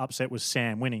saying the upset was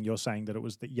Sam winning. You're saying that it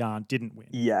was that Jan didn't win.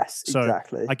 Yes, so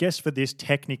exactly. I guess for this,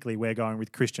 technically, we're going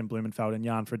with Christian Blumenfeld and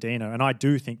Jan Frodeno. And I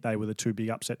do think they were the two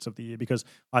big upsets of the year because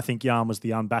I think Jan was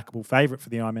the unbackable favourite for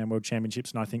the Ironman World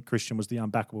Championships and I think Christian was the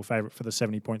unbackable favourite for the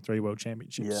 70.3 World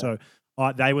Championships. Yeah. So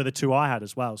they were the two I had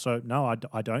as well. So no,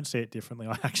 I don't see it differently.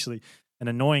 I actually... And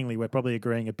annoyingly, we're probably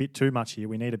agreeing a bit too much here.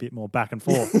 We need a bit more back and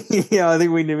forth. Yeah, I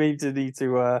think we need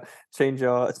to change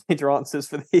our answers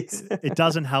for these. It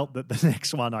doesn't help that the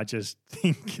next one, I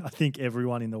think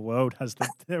everyone in the world has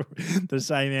the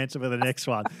same answer for the next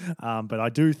one. But I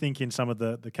do think in some of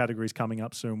the categories coming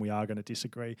up soon, we are going to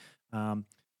disagree. The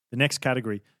next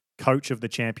category, coach of the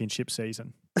championship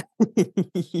season.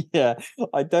 Yeah,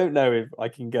 I don't know if I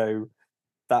can go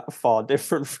that far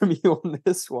different from you on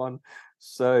this one.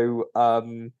 So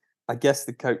I guess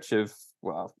the coach of,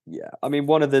 well, yeah, I mean,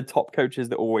 one of the top coaches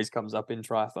that always comes up in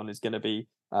triathlon is going to be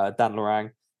Dan Lorang.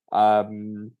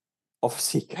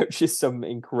 Obviously, he coaches some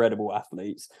incredible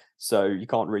athletes, so you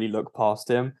can't really look past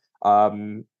him.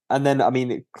 And then, I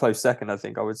mean, close second, I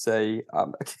think I would say,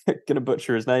 I'm going to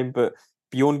butcher his name, but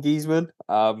Bjorn Giesman,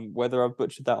 whether I've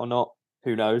butchered that or not,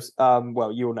 who knows?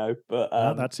 Well, you'll know, but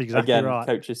no, that's exactly again, right.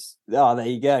 coaches. Oh, there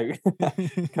you go.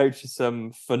 Coaches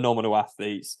some phenomenal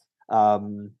athletes.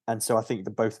 And so I think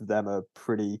that both of them are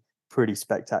pretty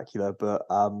spectacular. But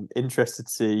interested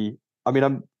to see. I mean,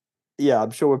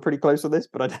 I'm sure we're pretty close on this,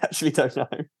 but I actually don't know.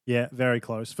 Yeah, very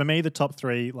close. For me, the top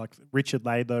three, like Richard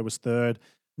Laidlaw was third,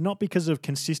 not because of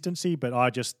consistency, but I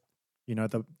just,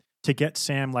 to get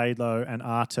Sam Laidlaw and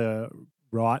Arta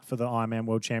right for the Ironman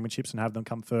World Championships and have them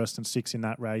come first and sixth in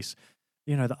that race.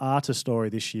 The Arta story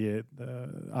this year,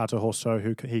 Arta Horseau,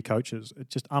 who he coaches, it's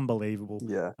just unbelievable.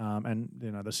 Yeah. And,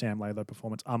 the Sam Laidlaw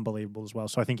performance, unbelievable as well.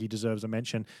 So I think he deserves a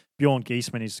mention. Bjorn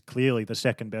Giesman is clearly the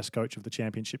second best coach of the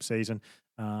championship season.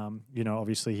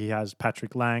 Obviously he has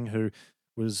Patrick Lang, who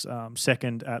was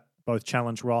second at both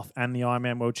Challenge Roth and the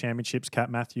Ironman World Championships. Kat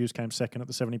Matthews came second at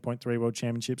the 70.3 World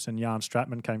Championships, and Jan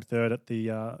Stratman came third at the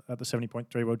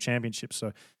 70.3 World Championships.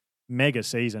 So mega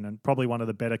season, and probably one of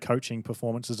the better coaching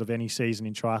performances of any season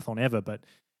in triathlon ever. But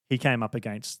he came up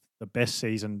against the best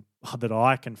season that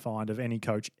I can find of any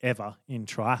coach ever in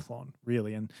triathlon,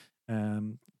 really. And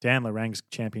Dan Lorang's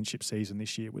championship season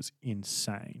this year was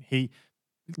insane.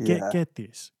 Get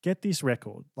this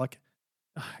record. Like,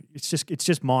 it's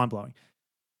just mind blowing.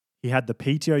 He had the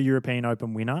PTO European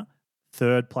Open winner,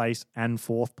 third place and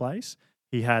fourth place.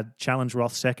 He had Challenge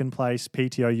Roth second place,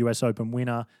 PTO US Open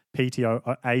winner,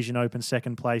 PTO Asian Open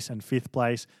second place and fifth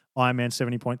place, Ironman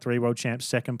 70.3 World Champs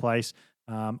second place,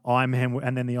 Ironman,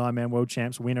 and then the Ironman World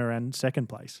Champs winner and second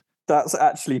place. That's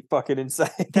actually fucking insane.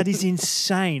 That is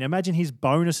insane. Imagine his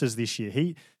bonuses this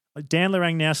year. Dan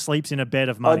Lorang now sleeps in a bed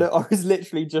of money. I was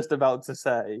literally just about to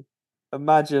say,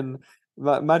 imagine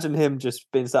him just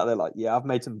being sat there like, yeah, I've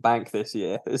made some bank this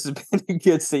year. This has been a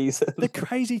good season. The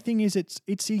crazy thing is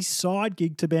it's his side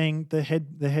gig to being the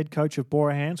head coach of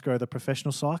Bora Hansgrohe, the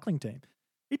professional cycling team.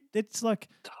 It's like,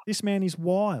 this man is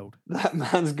wild. That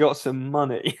man's got some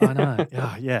money. I know.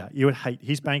 Oh, yeah. You would hate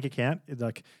his bank account.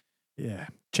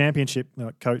 Championship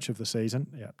coach of the season.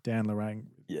 Yeah, Dan Lorang.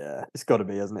 Yeah, it's got to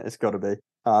be, hasn't it? It's got to be.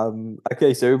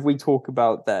 Okay, so if we talk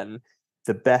about then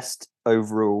the best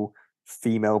overall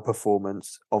female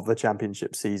performance of the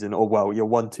championship season, or well, your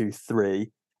 1, 2, 3.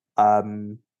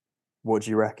 What do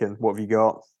you reckon? What have you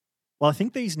got? Well, I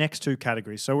think these next two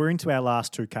categories, so we're into our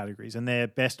last two categories, and they're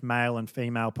best male and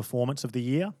female performance of the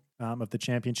year of the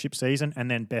championship season,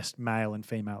 and then best male and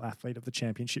female athlete of the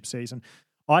championship season.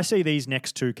 I see these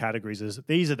next two categories as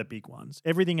these are the big ones.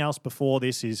 Everything else before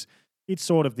this it's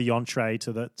sort of the entree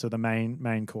to the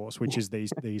main course, which is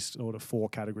these sort of four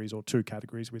categories or two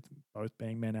categories, with both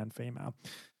being men and female.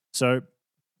 So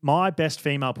my best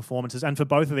female performances, and for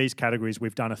both of these categories,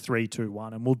 we've done a 3, 2,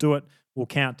 1, and we'll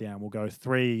count down. We'll go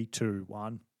 3, 2,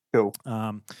 1. Cool.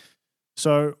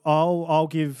 So I'll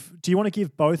give. Do you want to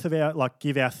give both of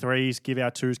give our threes, give our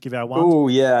twos, give our ones? Oh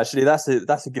yeah, actually that's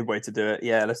a good way to do it.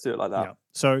 Yeah, let's do it like that. Yeah.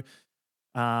 So,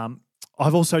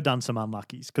 I've also done some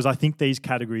unluckies because I think these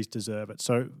categories deserve it.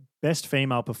 So, best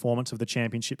female performance of the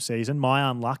championship season. My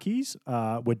unluckies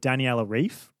were Daniela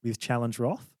Reef with Challenge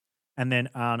Roth, and then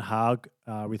Arne Haug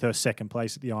with her second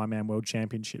place at the Ironman World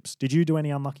Championships. Did you do any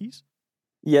unluckies?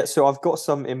 Yeah, so I've got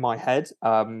some in my head.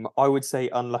 I would say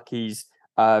unluckies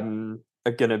are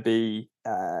going to be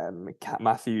Kat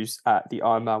Matthews at the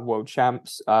Ironman World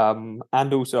Champs,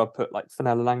 and also I put like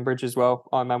Fenella Langbridge as well,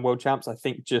 Ironman World Champs. I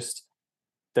think just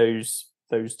those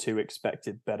two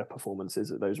expected better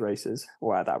performances at those races,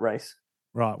 or at that race.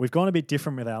 Right, we've gone a bit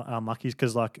different with our unluckies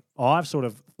because like I've sort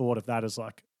of thought of that as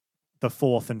like the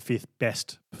fourth and fifth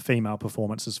best female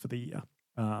performances for the year.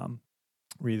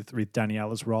 With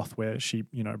Daniela's Roth, where she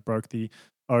broke the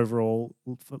overall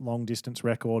long distance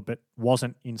record, but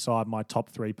wasn't inside my top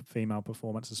three female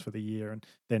performances for the year. And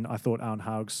then I thought Arne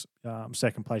Haug's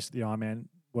second place at the Ironman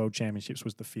World Championships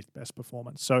was the fifth best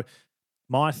performance. So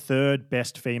my third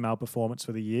best female performance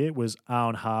for the year was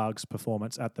Arne Haug's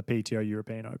performance at the PTO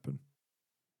European Open.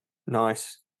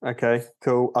 Nice. Okay,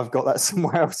 cool. I've got that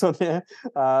somewhere else on here.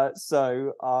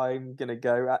 So I'm going to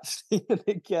go actually, and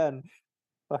again,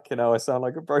 fucking hell, I sound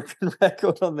like a broken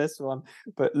record on this one.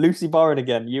 But Lucy Byron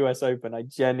again, US Open. I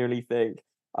genuinely think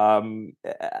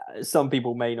some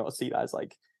people may not see that as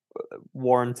like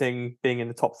warranting being in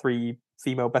the top three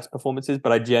female best performances,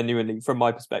 but I genuinely, from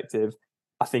my perspective,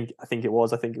 I think it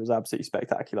was absolutely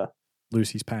spectacular.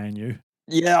 Lucy's paying you.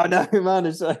 Yeah, I know,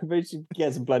 man. We should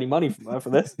get some bloody money from her for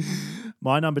this.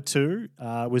 My number 2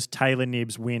 was Taylor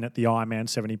Nibbs' win at the Ironman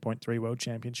 70.3 World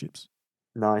Championships.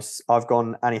 Nice. I've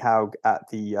gone Annie Haug at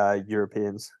the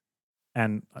Europeans.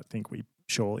 And I think we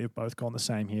surely have both gone the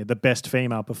same here. The best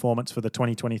female performance for the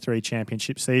 2023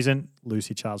 championship season,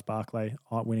 Lucy Charles-Barclay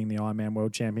winning the Ironman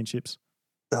World Championships.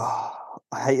 Oh,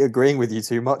 I hate agreeing with you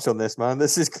too much on this, man.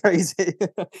 This is crazy.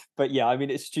 But yeah, I mean,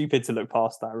 it's stupid to look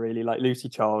past that, really. Like Lucy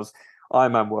Charles,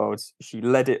 Ironman Worlds. She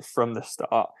led it from the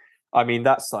start. I mean,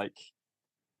 that's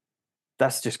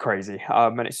just crazy.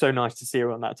 And it's so nice to see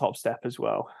her on that top step as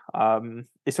well.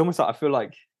 It's almost like I feel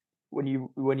like when you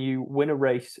win a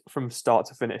race from start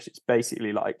to finish, it's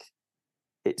basically like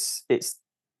it's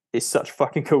such a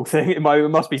fucking cool thing. It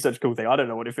must be such a cool thing. I don't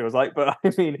know what it feels like, but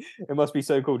I mean, it must be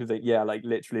so cool to think, yeah, like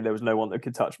literally there was no one that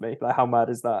could touch me. Like, how mad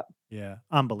is that? Yeah,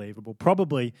 unbelievable.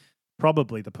 Probably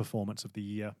the performance of the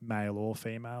year, male or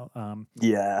female.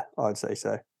 Yeah, I'd say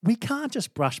so. We can't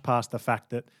just brush past the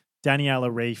fact that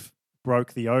Daniela Reef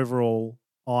broke the overall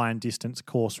iron distance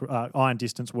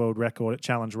world record at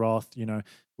Challenge Roth. You know,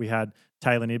 we had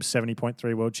Taylor Nibbs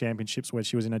 70.3 World Championships where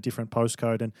she was in a different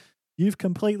postcode, and you've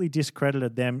completely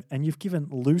discredited them, and you've given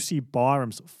Lucy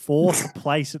Byram's fourth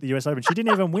place at the US Open. She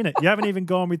didn't even win it. You haven't even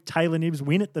gone with Taylor Nibbs'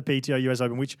 win at the PTO US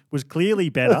Open, which was clearly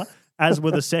better, as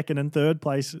were the second and third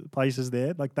places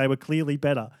there. Like, they were clearly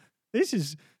better. This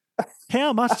is,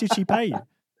 how much did she pay you?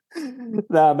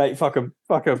 Nah, mate, fuck them.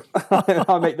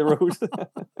 I make the rules.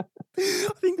 I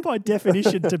think by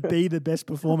definition, to be the best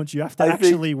performance, you have to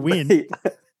actually win. Mate,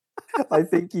 I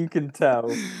think you can tell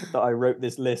that I wrote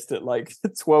this list at like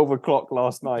 12 o'clock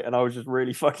last night and I was just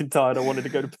really fucking tired. I wanted to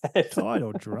go to bed. Tired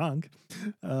or drunk.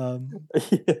 Yeah.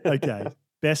 Okay.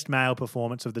 Best male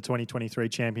performance of the 2023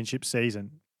 championship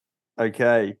season.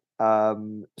 Okay.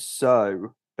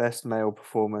 So best male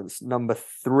performance. Number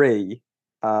 3.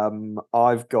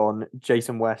 I've gone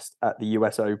Jason West at the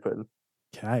US Open.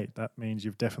 Okay. That means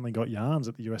you've definitely got Yarns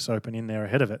at the US Open in there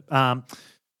ahead of it.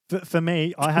 For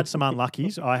me, I had some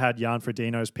unluckies. I had Jan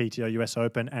Frodeno's PTO US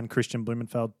Open and Christian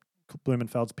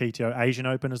Blumenfeld's PTO Asian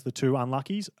Open as the two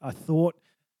unluckies. I thought,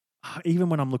 even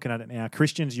when I'm looking at it now,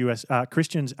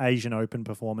 Christian's Asian Open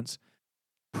performance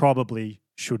probably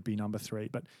should be number 3.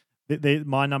 But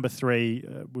my number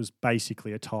 3 was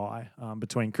basically a tie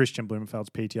between Christian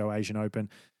Blumenfeld's PTO Asian Open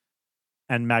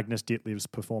and Magnus Ditlev's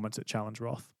performance at Challenge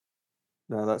Roth.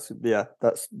 No,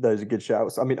 those are good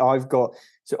shouts. I mean, I've got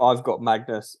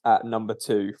Magnus at number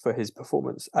 2 for his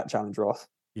performance at Challenge Roth.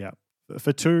 Yeah.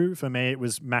 For 2, for me, it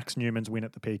was Max Newman's win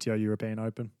at the PTO European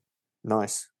Open.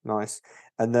 Nice.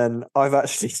 And then I've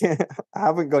actually, I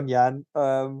haven't gone Jan.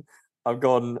 I've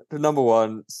gone number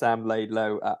 1, Sam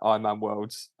Laidlow at Ironman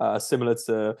Worlds. Similar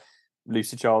to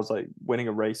Lucy Charles, like winning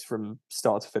a race from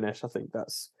start to finish. I think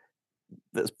that's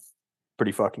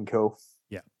pretty fucking cool.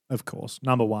 Yeah, of course.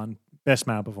 Number 1, best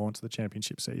male performance of the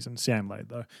championship season, Sam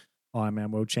Laidlow, Ironman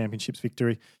World Championships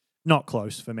victory. Not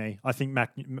close for me. I think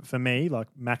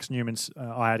Max Newman's,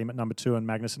 I had him at number 2 and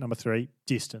Magnus at number 3.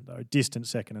 Distant though,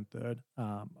 second and third.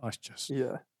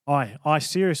 I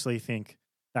seriously think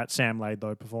that Sam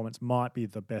Laidlow performance might be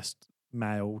the best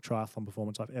male triathlon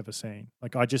performance I've ever seen.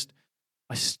 Like, I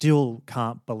still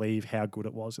can't believe how good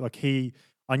it was. Like,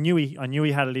 I knew he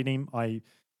had it in him.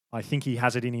 I think he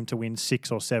has it in him to win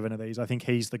 6 or 7 of these. I think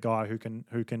he's the guy who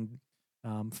can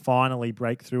finally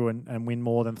break through and win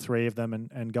more than 3 of them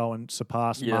and go and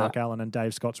surpass Mark Allen and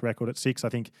Dave Scott's record at 6. I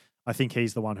think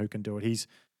he's the one who can do it.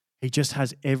 He just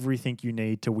has everything you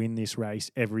need to win this race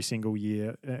every single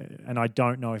year, and I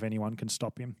don't know if anyone can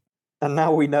stop him. And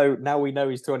now we know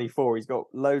he's 24. He's got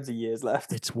loads of years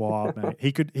left. It's wild, mate.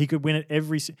 He could win it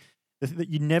every.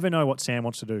 You never know what Sam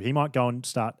wants to do. He might go and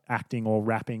start acting or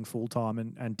rapping full time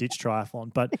and ditch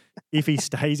triathlon. But if he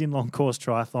stays in long course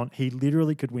triathlon, he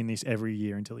literally could win this every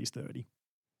year until he's 30.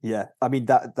 Yeah, I mean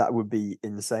that would be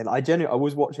insane. I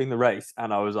was watching the race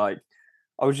and I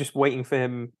was just waiting for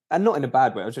him, and not in a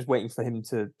bad way. I was just waiting for him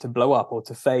to blow up or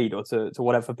to fade or to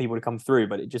whatever, for people to come through.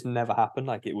 But it just never happened.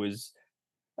 Like, it was,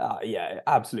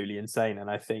 absolutely insane. And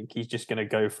I think he's just going to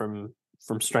go from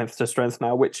strength to strength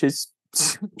now, which is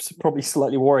probably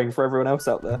slightly worrying for everyone else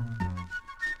out there.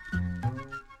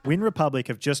 Win Republic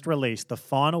have just released the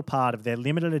final part of their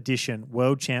limited edition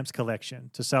World Champs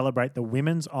collection to celebrate the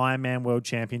Women's Ironman World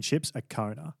Championships at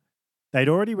Kona. They'd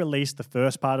already released the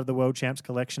first part of the World Champs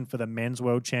collection for the Men's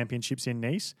World Championships in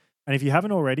Nice, and if you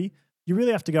haven't already, you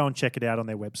really have to go and check it out on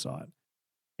their website.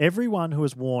 Everyone who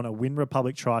has worn a Win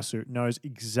Republic tri-suit knows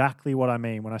exactly what I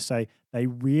mean when I say they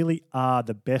really are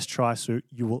the best tri-suit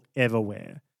you will ever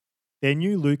wear. Their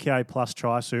new Lukier Plus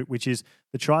tri-suit, which is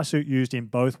the tri-suit used in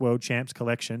both World Champs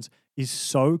collections, is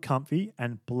so comfy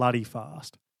and bloody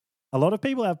fast. A lot of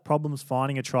people have problems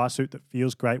finding a tri-suit that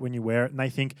feels great when you wear it, and they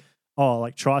think,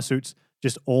 like tri-suits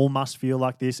just all must feel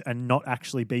like this and not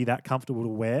actually be that comfortable to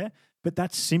wear. But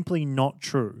that's simply not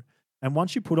true. And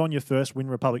once you put on your first Win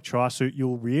Republic tri-suit,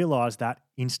 you'll realize that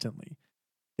instantly.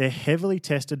 They're heavily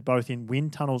tested both in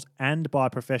wind tunnels and by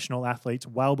professional athletes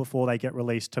well before they get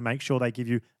released to make sure they give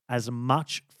you as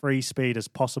much free speed as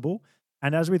possible.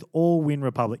 And as with all Win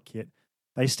Republic kit,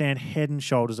 they stand head and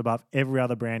shoulders above every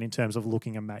other brand in terms of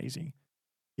looking amazing.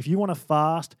 If you want a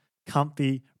fast,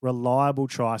 comfy, reliable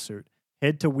tri-suit,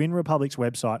 head to Win Republic's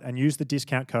website and use the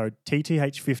discount code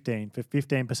TTH15 for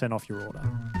 15% off your order.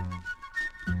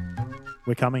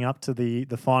 We're coming up to the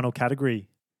final category.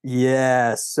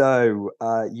 Yeah, so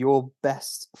your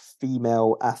best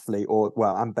female athlete,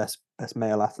 and best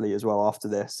male athlete as well after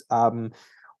this.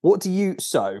 What do you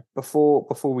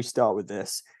before we start with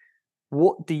this,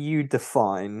 what do you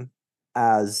define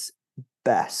as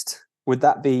best? Would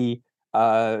that be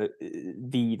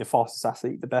the fastest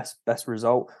athlete, the best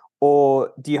result,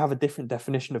 or do you have a different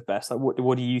definition of best? Like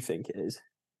what do you think it is?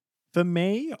 For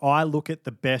me, I look at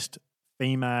the best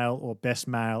female or best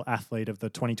male athlete of the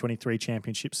 2023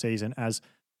 championship season as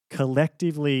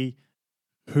collectively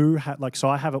who had so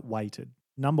I have it weighted.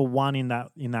 Number one in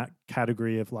that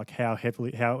category of like how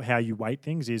heavily how you weight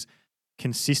things is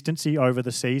consistency over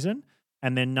the season,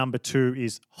 and then number two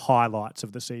is highlights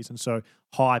of the season, so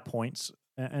high points.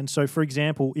 And so, for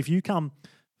example, if you come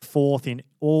fourth in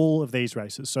all of these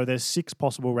races, so there's 6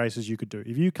 possible races you could do.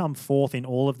 If you come fourth in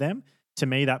all of them, to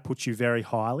me that puts you very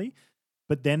highly.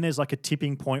 But then there's like a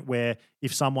tipping point where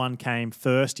if someone came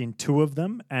first in 2 of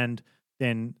them and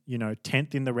then,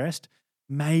 10th in the rest,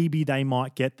 maybe they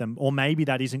might get them. Or maybe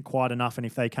that isn't quite enough. And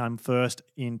if they come first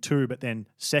in 2, but then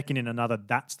second in another,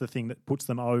 that's the thing that puts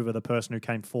them over the person who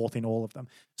came fourth in all of them.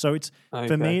 So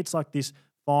for me, it's like this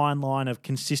fine line of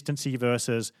consistency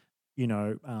versus,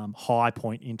 high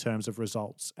point in terms of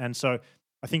results. And so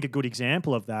I think a good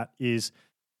example of that is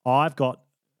I've got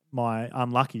my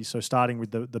unlucky. So starting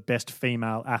with the best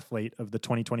female athlete of the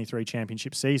 2023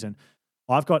 championship season,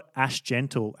 I've got Ash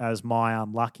Gentle as my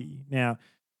unlucky. Now,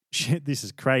 this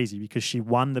is crazy because she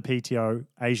won the PTO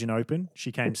Asian Open.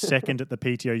 She came second at the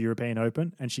PTO European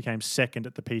Open, and she came second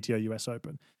at the PTO US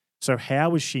Open. So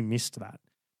how has she missed that?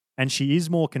 And she is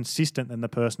more consistent than the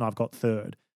person I've got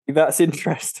third. That's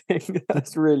interesting.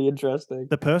 That's really interesting.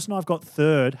 The person I've got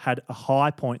third had a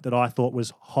high point that I thought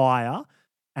was higher,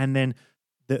 and then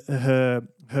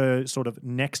her sort of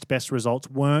next best results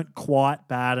weren't quite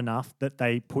bad enough that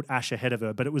they put Ash ahead of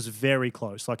her, but it was very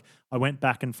close. Like I went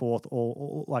back and forth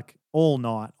all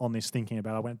night on this thinking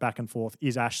about it. I went back and forth.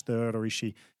 Is Ash third or is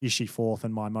she fourth?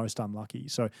 And my most unlucky.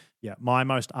 So yeah, my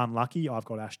most unlucky, I've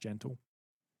got Ash Gentle.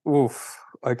 Oof.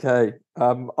 Okay.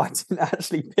 I didn't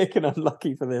actually pick an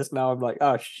unlucky for this. Now I'm like,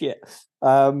 oh shit.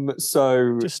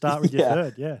 So just start with your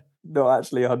third. Yeah. Not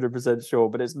actually 100% sure,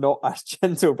 but it's not Ash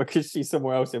Gentle because she's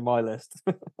somewhere else in my list.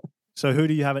 So who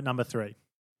do you have at number 3?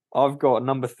 I've got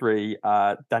number 3,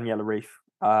 Daniela Ryf.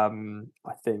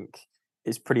 I think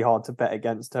it's pretty hard to bet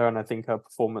against her, and I think her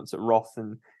performance at Roth,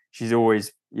 and she's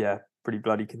always pretty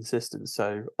bloody consistent.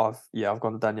 So I've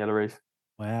gone to Daniela Ryf.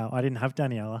 Wow, I didn't have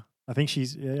Daniela. I think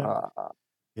she's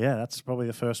that's probably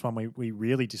the first one we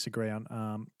really disagree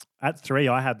on. At 3,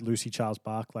 I had Lucy Charles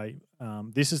Barclay.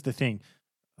 This is the thing.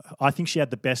 I think she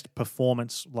had the best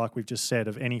performance, like we've just said,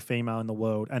 of any female in the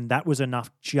world. And that was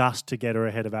enough just to get her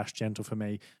ahead of Ash Gentle for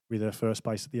me with her first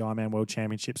place at the Ironman World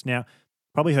Championships. Now,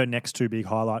 probably her next 2 big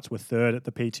highlights were 3rd at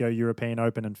the PTO European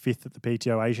Open and 5th at the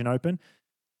PTO Asian Open.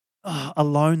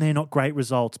 Alone, they're not great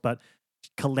results, but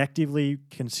collectively,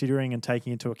 considering and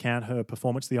taking into account her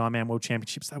performance at the Ironman World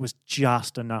Championships, that was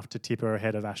just enough to tip her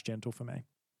ahead of Ash Gentle for me.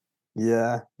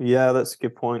 Yeah, that's a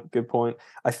good point. Good point.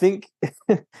 I think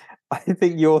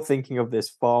you're thinking of this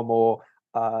far more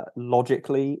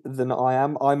logically than I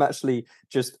am. I'm actually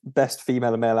just best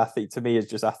female and male athlete to me is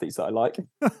just athletes that I like.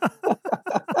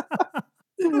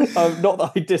 Not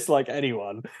that I dislike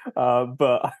anyone,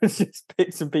 but I just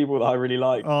picked some people that I really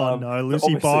like. Oh no,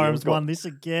 Lucy Byram's won this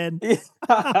again. No,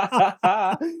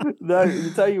 I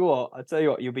tell you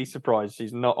what, you'll be surprised.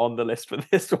 She's not on the list for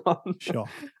this one. Sure.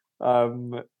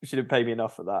 She didn't pay me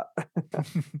enough for that.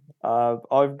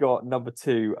 I've got number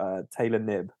 2, Taylor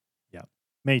Knibb. Yeah,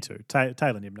 me too. Taylor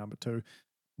Knibb, number 2.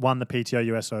 Won the PTO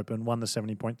US Open, won the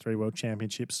 70.3 World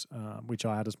Championships, which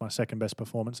I had as my second best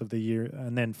performance of the year,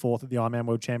 and then 4th at the Ironman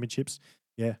World Championships.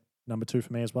 Yeah, number 2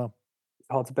 for me as well.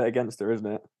 Hard to bet against her, isn't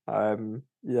it?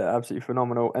 Yeah, absolutely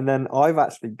phenomenal. And then I've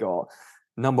actually got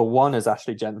number 1 as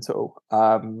Ashley Gentle.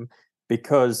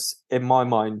 Because in my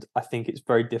mind, I think it's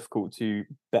very difficult to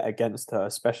bet against her,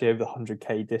 especially over the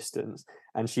 100K distance.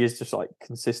 And she is just like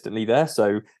consistently there.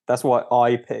 So that's why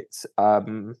I picked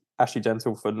Ashley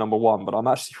Gentle for number 1. But I'm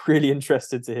actually really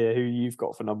interested to hear who you've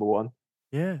got for number 1.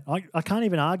 Yeah, I can't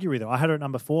even argue with her. I had her at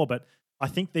number 4, but I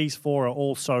think these 4 are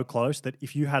all so close that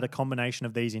if you had a combination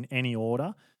of these in any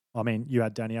order, I mean, you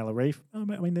had Daniela Ryf. I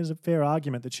mean, there's a fair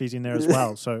argument that she's in there as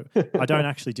well. So I don't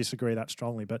actually disagree that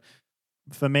strongly. But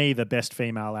for me, the best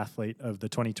female athlete of the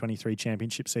 2023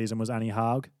 championship season was Annie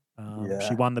Haug.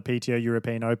 She won the PTO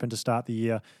European Open to start the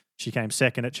year. She came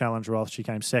second at Challenge Roth. She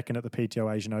came second at the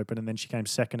PTO Asian Open, and then she came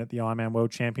second at the Ironman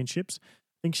World Championships.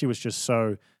 I think she was just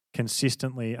so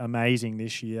consistently amazing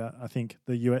this year. I think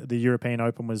the European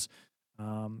Open was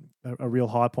a real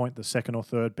high point, the second or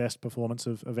third best performance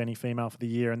of any female for the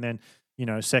year. And then,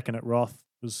 second at Roth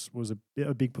was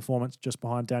a big performance just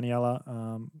behind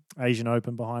Daniela. Asian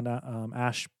Open behind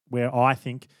Ash, where I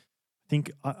think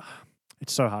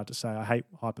it's so hard to say. I hate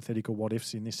hypothetical what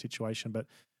ifs in this situation, but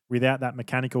without that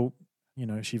mechanical,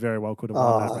 she very well could have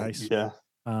won that race. Yeah.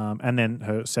 And then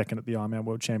her second at the Ironman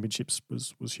World Championships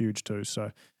was huge too.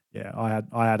 So yeah,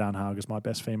 I had Anne Haug as my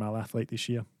best female athlete this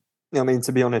year. I mean,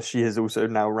 to be honest, she is also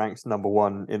now ranked number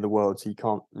 1 in the world, so you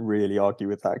can't really argue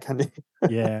with that, can you?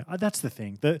 Yeah, that's the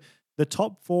thing. The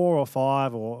top 4 or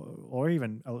 5 or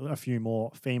even a few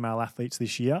more female athletes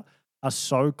this year are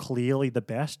so clearly the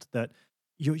best that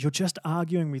you're just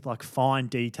arguing with like fine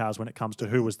details when it comes to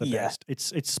who was the best.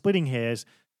 It's splitting hairs.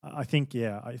 I think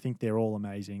they're all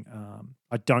amazing.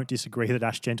 I don't disagree that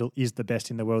Ash Gentle is the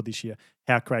best in the world this year.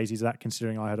 How crazy is that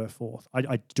considering I had her 4th?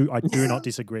 I do not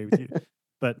disagree with you.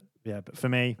 But for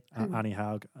me, Annie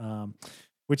Haug,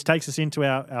 which takes us into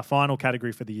our final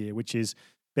category for the year, which is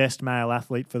best male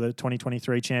athlete for the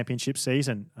 2023 championship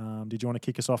season. Did you want to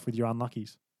kick us off with your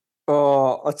unluckies?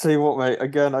 Oh, I'll tell you what, mate.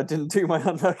 Again, I didn't do my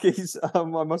unluckies. I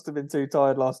must have been too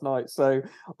tired last night. So I'm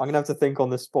going to have to think on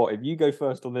the spot. If you go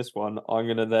first on this one, I'm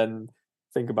going to then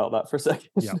think about that for a second.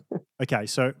 Yeah. Okay,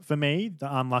 so for me,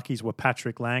 the unluckies were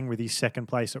Patrick Lang with his second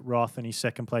place at Roth and his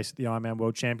second place at the Ironman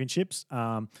World Championships,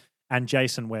 and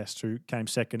Jason West, who came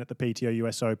second at the PTO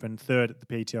US Open, third at the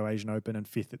PTO Asian Open, and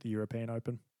fifth at the European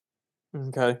Open.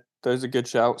 Okay, those are good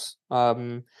shouts.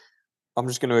 I'm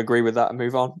just going to agree with that and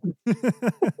move on.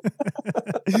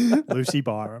 Lucy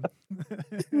Byram.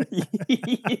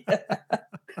 Yeah.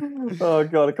 Oh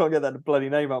God, I can't get that bloody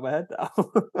name out of my head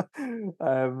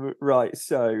now. Right,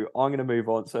 so I'm going to move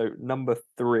on. So number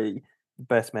 3,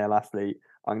 best male athlete.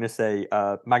 I'm going to say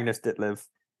Magnus Ditlev.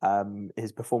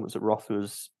 His performance at Roth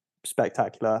was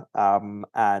spectacular,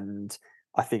 and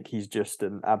I think he's just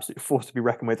an absolute force to be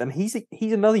reckoned with. And he's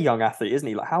another young athlete, isn't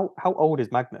he? Like how old is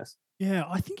Magnus? Yeah,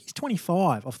 I think he's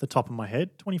 25 off the top of my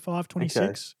head. 25,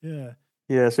 26. Okay. Yeah.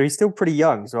 Yeah, so he's still pretty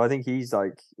young. So I think he's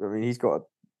he's got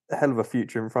a hell of a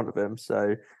future in front of him.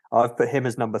 So I've put him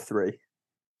as number 3.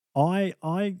 I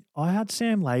had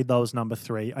Sam Laidlow as number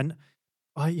 3. And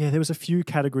there was a few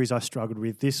categories I struggled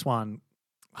with. This one,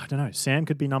 I don't know. Sam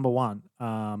could be number 1.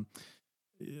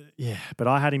 But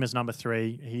I had him as number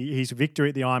 3. His victory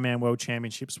at the Ironman World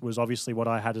Championships was obviously what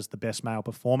I had as the best male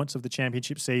performance of the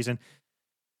championship season.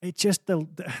 It just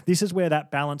this is where that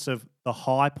balance of the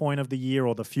high point of the year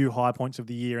or the few high points of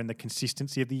the year and the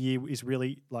consistency of the year is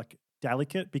really like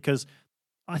delicate, because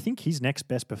I think his next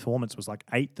best performance was like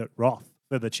 8th at Roth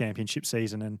for the championship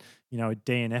season, and a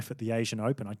DNF at the Asian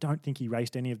Open. I don't think he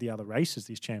raced any of the other races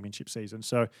this championship season.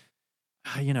 So,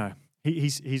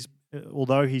 he's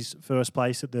although his first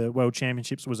place at the World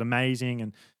Championships was amazing,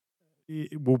 and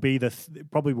it will be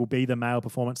probably will be the male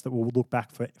performance that we'll look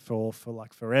back for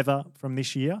like forever from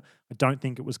this year. I don't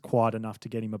think it was quite enough to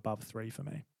get him above 3 for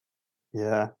me.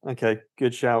 Yeah. Okay.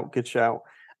 Good shout. So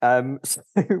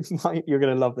you're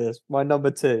going to love this. My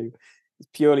number 2 is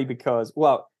purely because,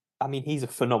 he's a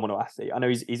phenomenal athlete. I know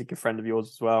he's a good friend of yours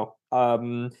as well.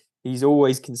 He's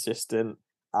always consistent.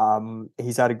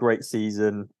 He's had a great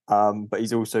season, but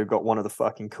he's also got one of the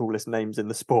fucking coolest names in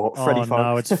the sport. Freddie Funk.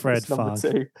 No, it's Fred Funk.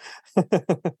 Number 2.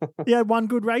 He had one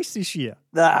good race this year.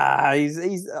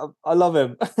 He's I love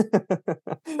him.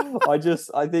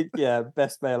 I think,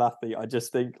 best male athlete. I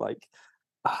just think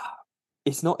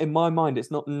it's not, in my mind,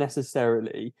 it's not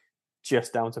necessarily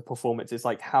just down to performance. It's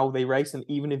like how they race, and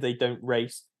even if they don't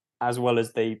race as well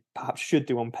as they perhaps should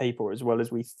do on paper, or as well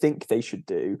as we think they should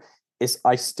do,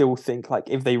 I still think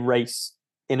if they race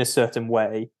in a certain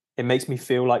way, it makes me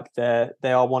feel like they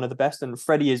are one of the best. And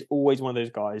Freddie is always one of those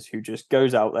guys who just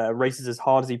goes out there, races as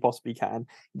hard as he possibly can.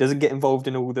 He doesn't get involved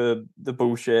in all the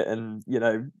bullshit and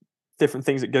different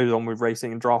things that goes on with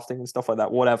racing and drafting and stuff like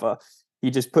that. Whatever, he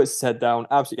just puts his head down,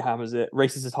 absolutely hammers it,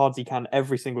 races as hard as he can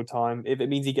every single time. If it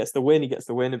means he gets the win, he gets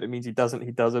the win. If it means he doesn't,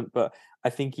 he doesn't. But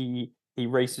I think he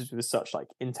races with such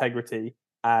integrity.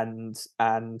 And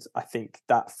I think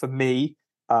that for me,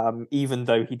 even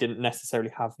though he didn't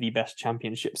necessarily have the best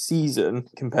championship season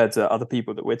compared to other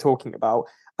people that we're talking about,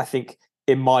 I think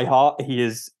in my heart, he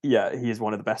is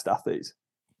one of the best athletes.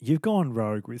 You've gone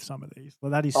rogue with some of these.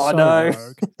 Well, that is so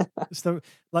rogue. So,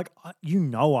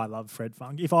 I love Fred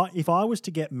Funk. If I was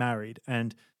to get married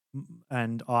and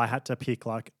and I had to pick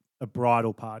like a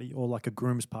bridal party or like a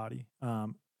groom's party,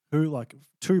 who like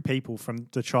two people from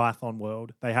the triathlon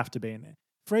world, they have to be in there.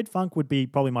 Fred Funk would be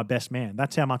probably my best man.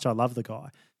 That's how much I love the guy.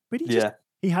 But Yeah.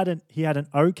 he had an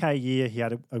okay year. He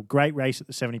had a great race at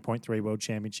the 70.3 World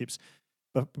Championships.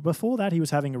 But before that, he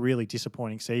was having a really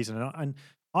disappointing season. And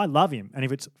I love him. And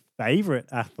if it's favourite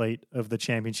athlete of the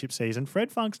championship season,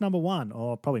 Fred Funk's number one,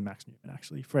 or probably Max Newman,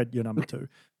 actually. Fred, you're number two.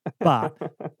 But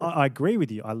I agree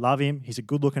with you. I love him. He's a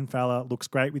good-looking fella, looks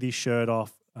great with his shirt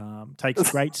off, takes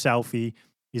a great selfie.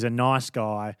 He's a nice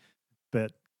guy.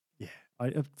 But, yeah,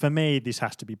 for me, this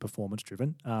has to be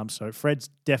performance-driven. So Fred's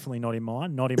definitely not in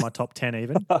mine, not in my top 10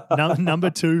 even. Number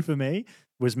two for me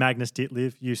was Magnus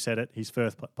Ditlev. You said it. His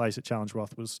first place at Challenge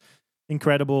Roth was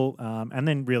incredible, and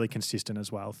then really consistent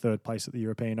as well. Third place at the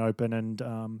European Open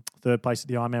and third place at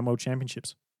the Ironman World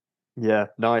Championships. Yeah,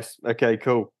 nice. Okay,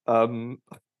 cool.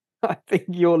 I think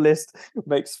your list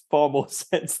makes far more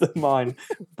sense than mine,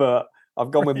 but I've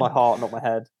gone with my heart, not my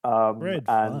head.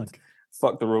 And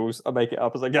fuck the rules. I make it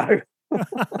up as I go.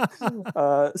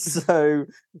 So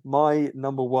my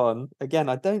number one, again,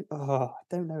 I don't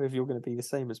know if you're going to be the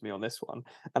same as me on this one.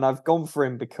 And I've gone for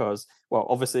him because, well,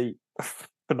 obviously,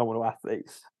 phenomenal athlete.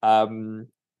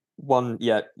 One,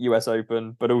 US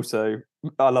Open, but also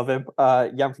I love him.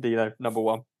 Jan Frodeno, number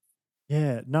one.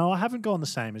 Yeah, no, I haven't gone the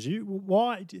same as you.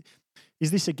 Why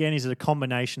is this again? Is it a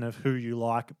combination of who you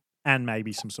like and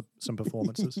maybe some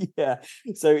performances? Yeah,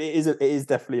 so it is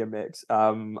definitely a mix.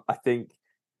 I think,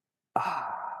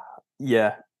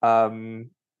 it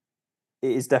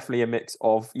is definitely a mix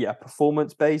of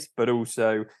performance based, but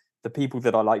also the people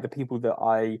that I like, the people that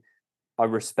I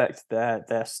respect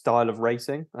their style of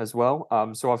racing as well.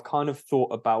 So I've kind of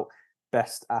thought about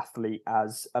best athlete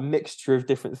as a mixture of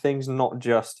different things, not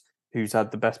just who's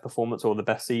had the best performance or the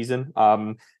best season.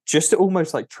 Just to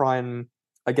almost like try and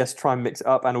mix it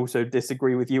up and also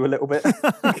disagree with you a little bit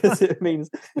because it means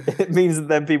that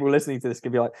then people listening to this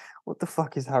can be like, what the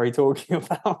fuck is Harry talking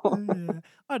about? Yeah.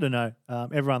 I don't know.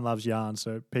 Everyone loves Jan,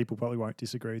 so people probably won't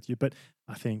disagree with you. But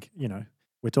I think,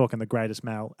 we're talking the greatest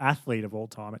male athlete of all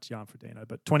time. It's Jan Frodeno.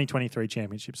 But 2023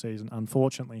 championship season,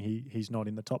 unfortunately, he's not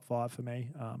in the top five for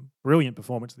me. Brilliant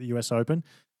performance at the US Open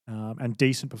and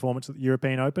decent performance at the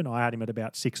European Open. I had him at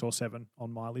about 6 or 7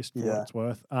 on my list for what it's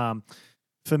worth.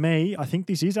 For me, I think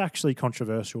this is actually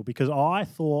controversial because I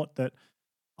think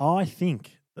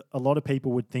that a lot of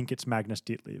people would think it's Magnus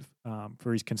Ditlev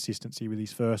for his consistency with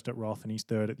his first at Roth and his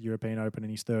third at the European Open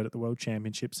and his third at the World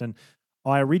Championships. And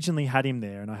I originally had him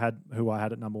there, and I had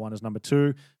at number one as number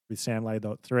 2 with Sam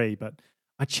Laidlaw at 3, but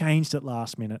I changed it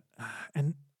last minute,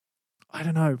 and I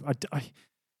don't know.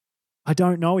 I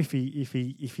don't know if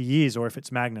he is or if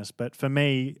it's Magnus, but for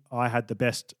me, I had the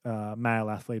best male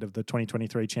athlete of the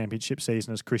 2023 championship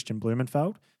season as Christian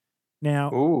Blumenfeld.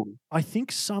 Now, Ooh. I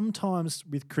think sometimes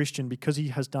with Christian, because he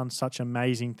has done such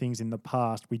amazing things in the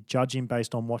past, we judge him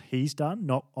based on what he's done,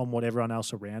 not on what everyone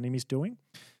else around him is doing.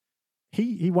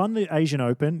 He won the Asian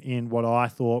Open in what I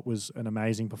thought was an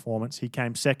amazing performance. He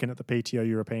came second at the PTO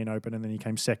European Open, and then he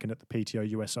came second at the PTO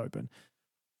US Open.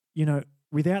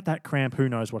 Without that cramp, who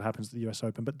knows what happens at the US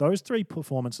Open? But those 3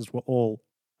 performances were all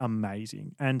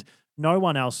amazing, and no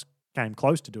one else came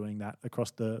close to doing that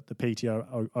across the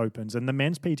PTO Opens. And the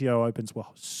men's PTO Opens were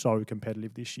so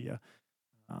competitive this year.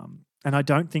 And I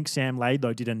don't think Sam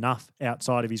Laidlaw did enough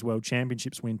outside of his World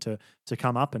Championships win to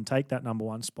come up and take that number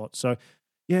 1 spot. So,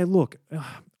 yeah, look,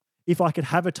 if I could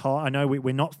have a tie, I know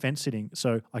we're not fence sitting,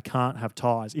 so I can't have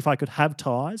ties. If I could have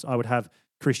ties, I would have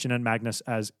Christian and Magnus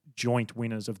as joint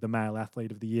winners of the male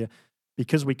athlete of the year.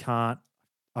 Because we can't,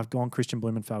 I've gone Christian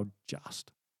Blumenfeld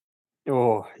just.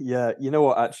 Oh, yeah. You know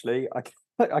what, actually?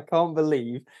 I can't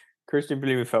believe Christian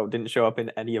Blumenfeld didn't show up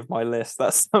in any of my lists.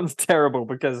 That sounds terrible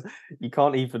because you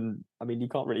can't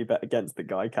really bet against the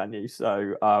guy, can you?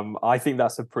 So I think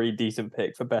that's a pretty decent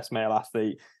pick for best male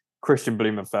athlete. Christian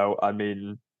Blumenfeld,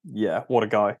 what a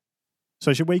guy.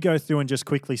 So should we go through and just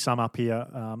quickly sum up here,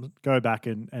 go back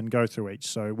and go through each?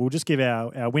 So we'll just give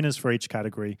our winners for each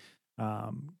category,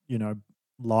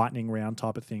 lightning round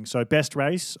type of thing. So best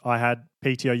race, I had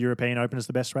PTO European Open as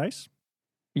the best race.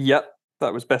 Yep,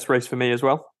 that was best race for me as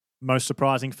well. Most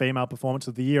surprising female performance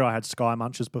of the year, I had Sky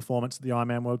Munch's performance at the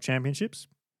Ironman World Championships.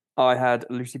 I had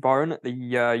Lucy Byron at the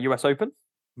US Open.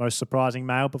 Most surprising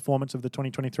male performance of the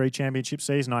 2023 championship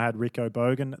season, I had Rico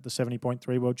Bogan at the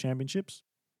 70.3 World Championships.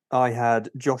 I had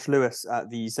Josh Lewis at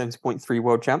the 70.3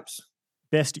 World Champs.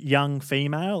 Best young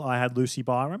female, I had Lucy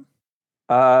Byron.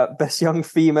 Best young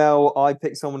female, I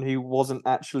picked someone who wasn't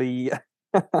actually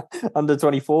under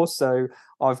 24, so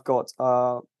I've got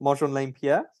Marjon Lane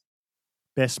Pierre.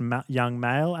 Best young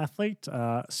male athlete,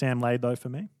 Sam Laidlow for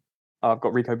me. I've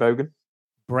got Rico Bogan.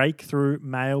 Breakthrough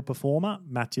male performer,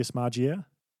 Matthias Margier.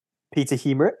 Peter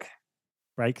Hemrick.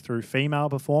 Breakthrough female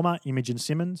performer, Imogen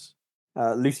Simmons.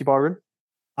 Lucy Byron.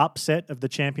 Upset of the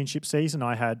championship season,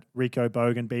 I had Rico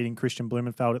Bogan beating Christian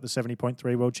Blumenfeld at the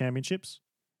 70.3 World Championships.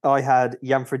 I had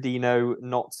Jan Frodeno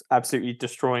not absolutely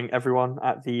destroying everyone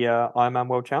at the Ironman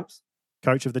World Champs.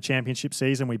 Coach of the championship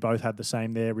season, we both had the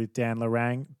same there with Dan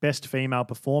Lorang. Best female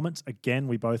performance, again,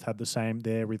 we both had the same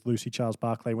there with Lucy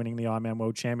Charles-Barclay winning the Ironman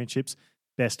World Championships.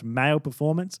 Best male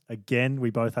performance, again,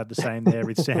 we both had the same there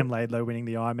with Sam Laidlow winning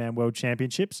the Ironman World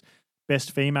Championships.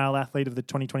 Best female athlete of the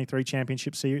 2023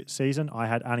 championship season, I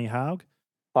had Annie Haug.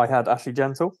 I had Ashley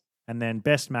Gentle. And then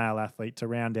best male athlete to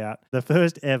round out the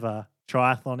first ever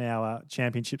Triathlon Hour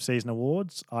championship season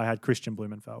awards, I had Christian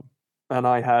Blumenfeld. And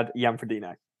I had Jan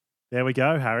Frodeno. There we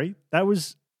go, Harry. That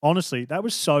was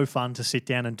so fun to sit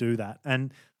down and do that.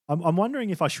 And I'm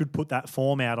wondering if I should put that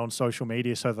form out on social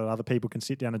media so that other people can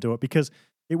sit down and do it, because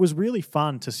it was really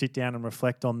fun to sit down and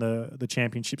reflect on the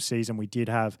championship season. We did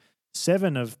have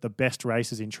 7 of the best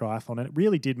races in triathlon, and it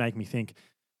really did make me think,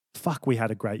 fuck, we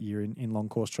had a great year in long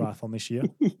course triathlon this year.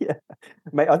 Yeah,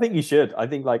 mate, I think you should. I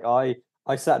think like I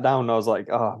sat down and I was like,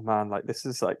 oh man, like this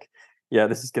is like, yeah,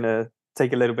 this is going to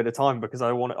take a little bit of time because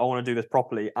I want to do this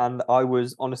properly. And I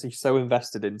was honestly so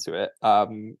invested into it.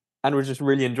 And was just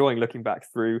really enjoying looking back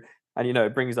through, and, you know,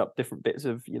 it brings up different bits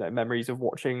of, you know, memories of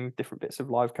watching different bits of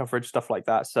live coverage, stuff like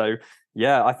that. So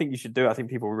yeah, I think you should do it. I think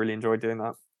people really enjoy doing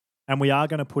that. And we are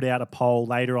going to put out a poll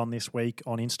later on this week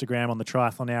on Instagram, on the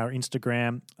Triathlon Hour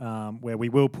Instagram, where we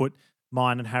will put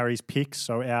mine and Harry's picks,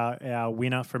 so our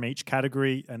winner from each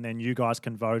category, and then you guys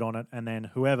can vote on it, and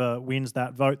then whoever wins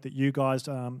that vote that you guys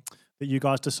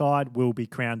decide will be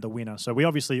crowned the winner. So we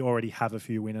obviously already have a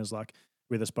few winners, like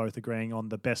with us both agreeing on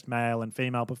the best male and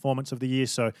female performance of the year.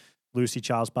 So Lucy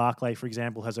Charles-Barclay, for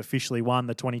example, has officially won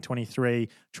the 2023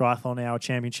 Triathlon Hour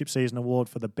Championship Season Award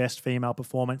for the best female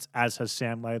performance, as has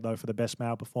Sam Laidlow for the best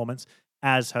male performance,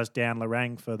 as has Dan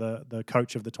Lorang for the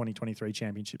coach of the 2023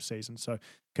 championship season. So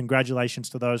congratulations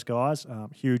to those guys.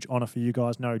 Huge honour for you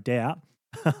guys, no doubt.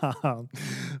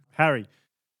 Harry,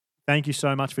 thank you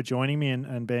so much for joining me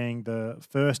and being the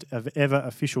first ever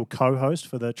official co-host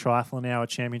for the Triathlon Hour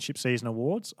Championship Season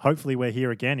Awards. Hopefully we're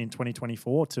here again in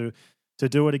 2024 to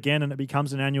do it again, and it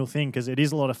becomes an annual thing, because it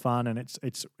is a lot of fun, and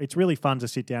it's really fun to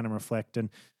sit down and reflect.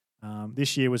 And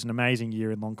this year was an amazing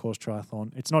year in long course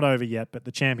triathlon. It's not over yet, but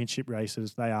the championship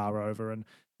races, they are over. And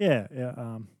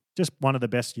just one of the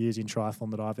best years in triathlon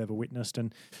that I've ever witnessed.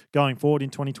 And going forward in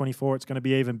 2024, it's going to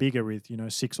be even bigger with,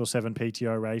 6 or 7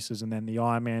 PTO races, and then the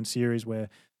Ironman series, where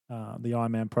the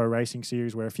Ironman Pro Racing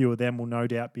Series, where a few of them will no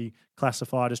doubt be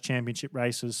classified as championship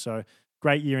races. So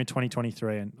great year in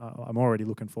 2023, and I'm already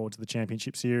looking forward to the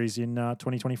championship series in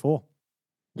 2024.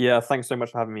 Yeah, thanks so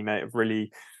much for having me, mate. I've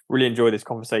really enjoyed this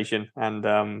conversation,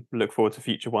 and look forward to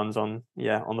future ones on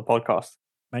the podcast.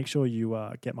 Make sure you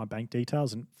get my bank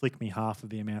details and flick me half of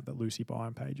the amount that Lucy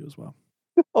Byron paid you as well.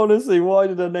 Honestly, why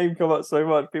did her name come up so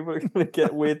much? People are going to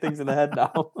get weird things in their head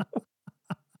now.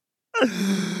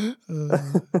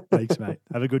 Thanks, mate.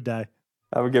 Have a good day.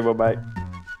 Have a good one, mate.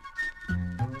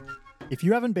 If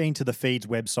you haven't been to the Feeds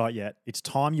website yet, it's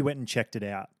time you went and checked it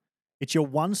out. It's your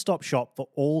one-stop shop for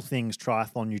all things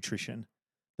triathlon nutrition.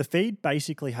 The Feed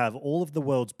basically have all of the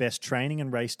world's best training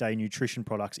and race day nutrition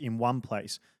products in one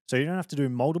place, so you don't have to do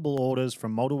multiple orders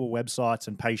from multiple websites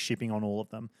and pay shipping on all of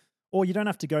them. Or you don't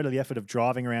have to go to the effort of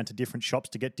driving around to different shops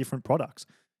to get different products.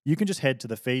 You can just head to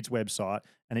the Feeds website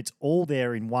and it's all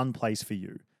there in one place for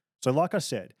you. So like I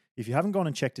said, if you haven't gone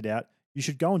and checked it out, you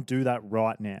should go and do that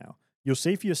right now. You'll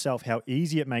see for yourself how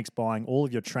easy it makes buying all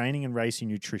of your training and racing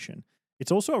nutrition.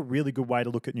 It's also a really good way to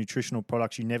look at nutritional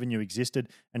products you never knew existed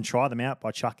and try them out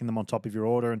by chucking them on top of your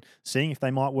order and seeing if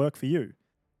they might work for you.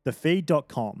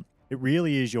 Thefeed.com, it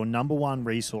really is your number one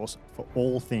resource for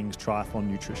all things triathlon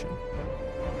nutrition.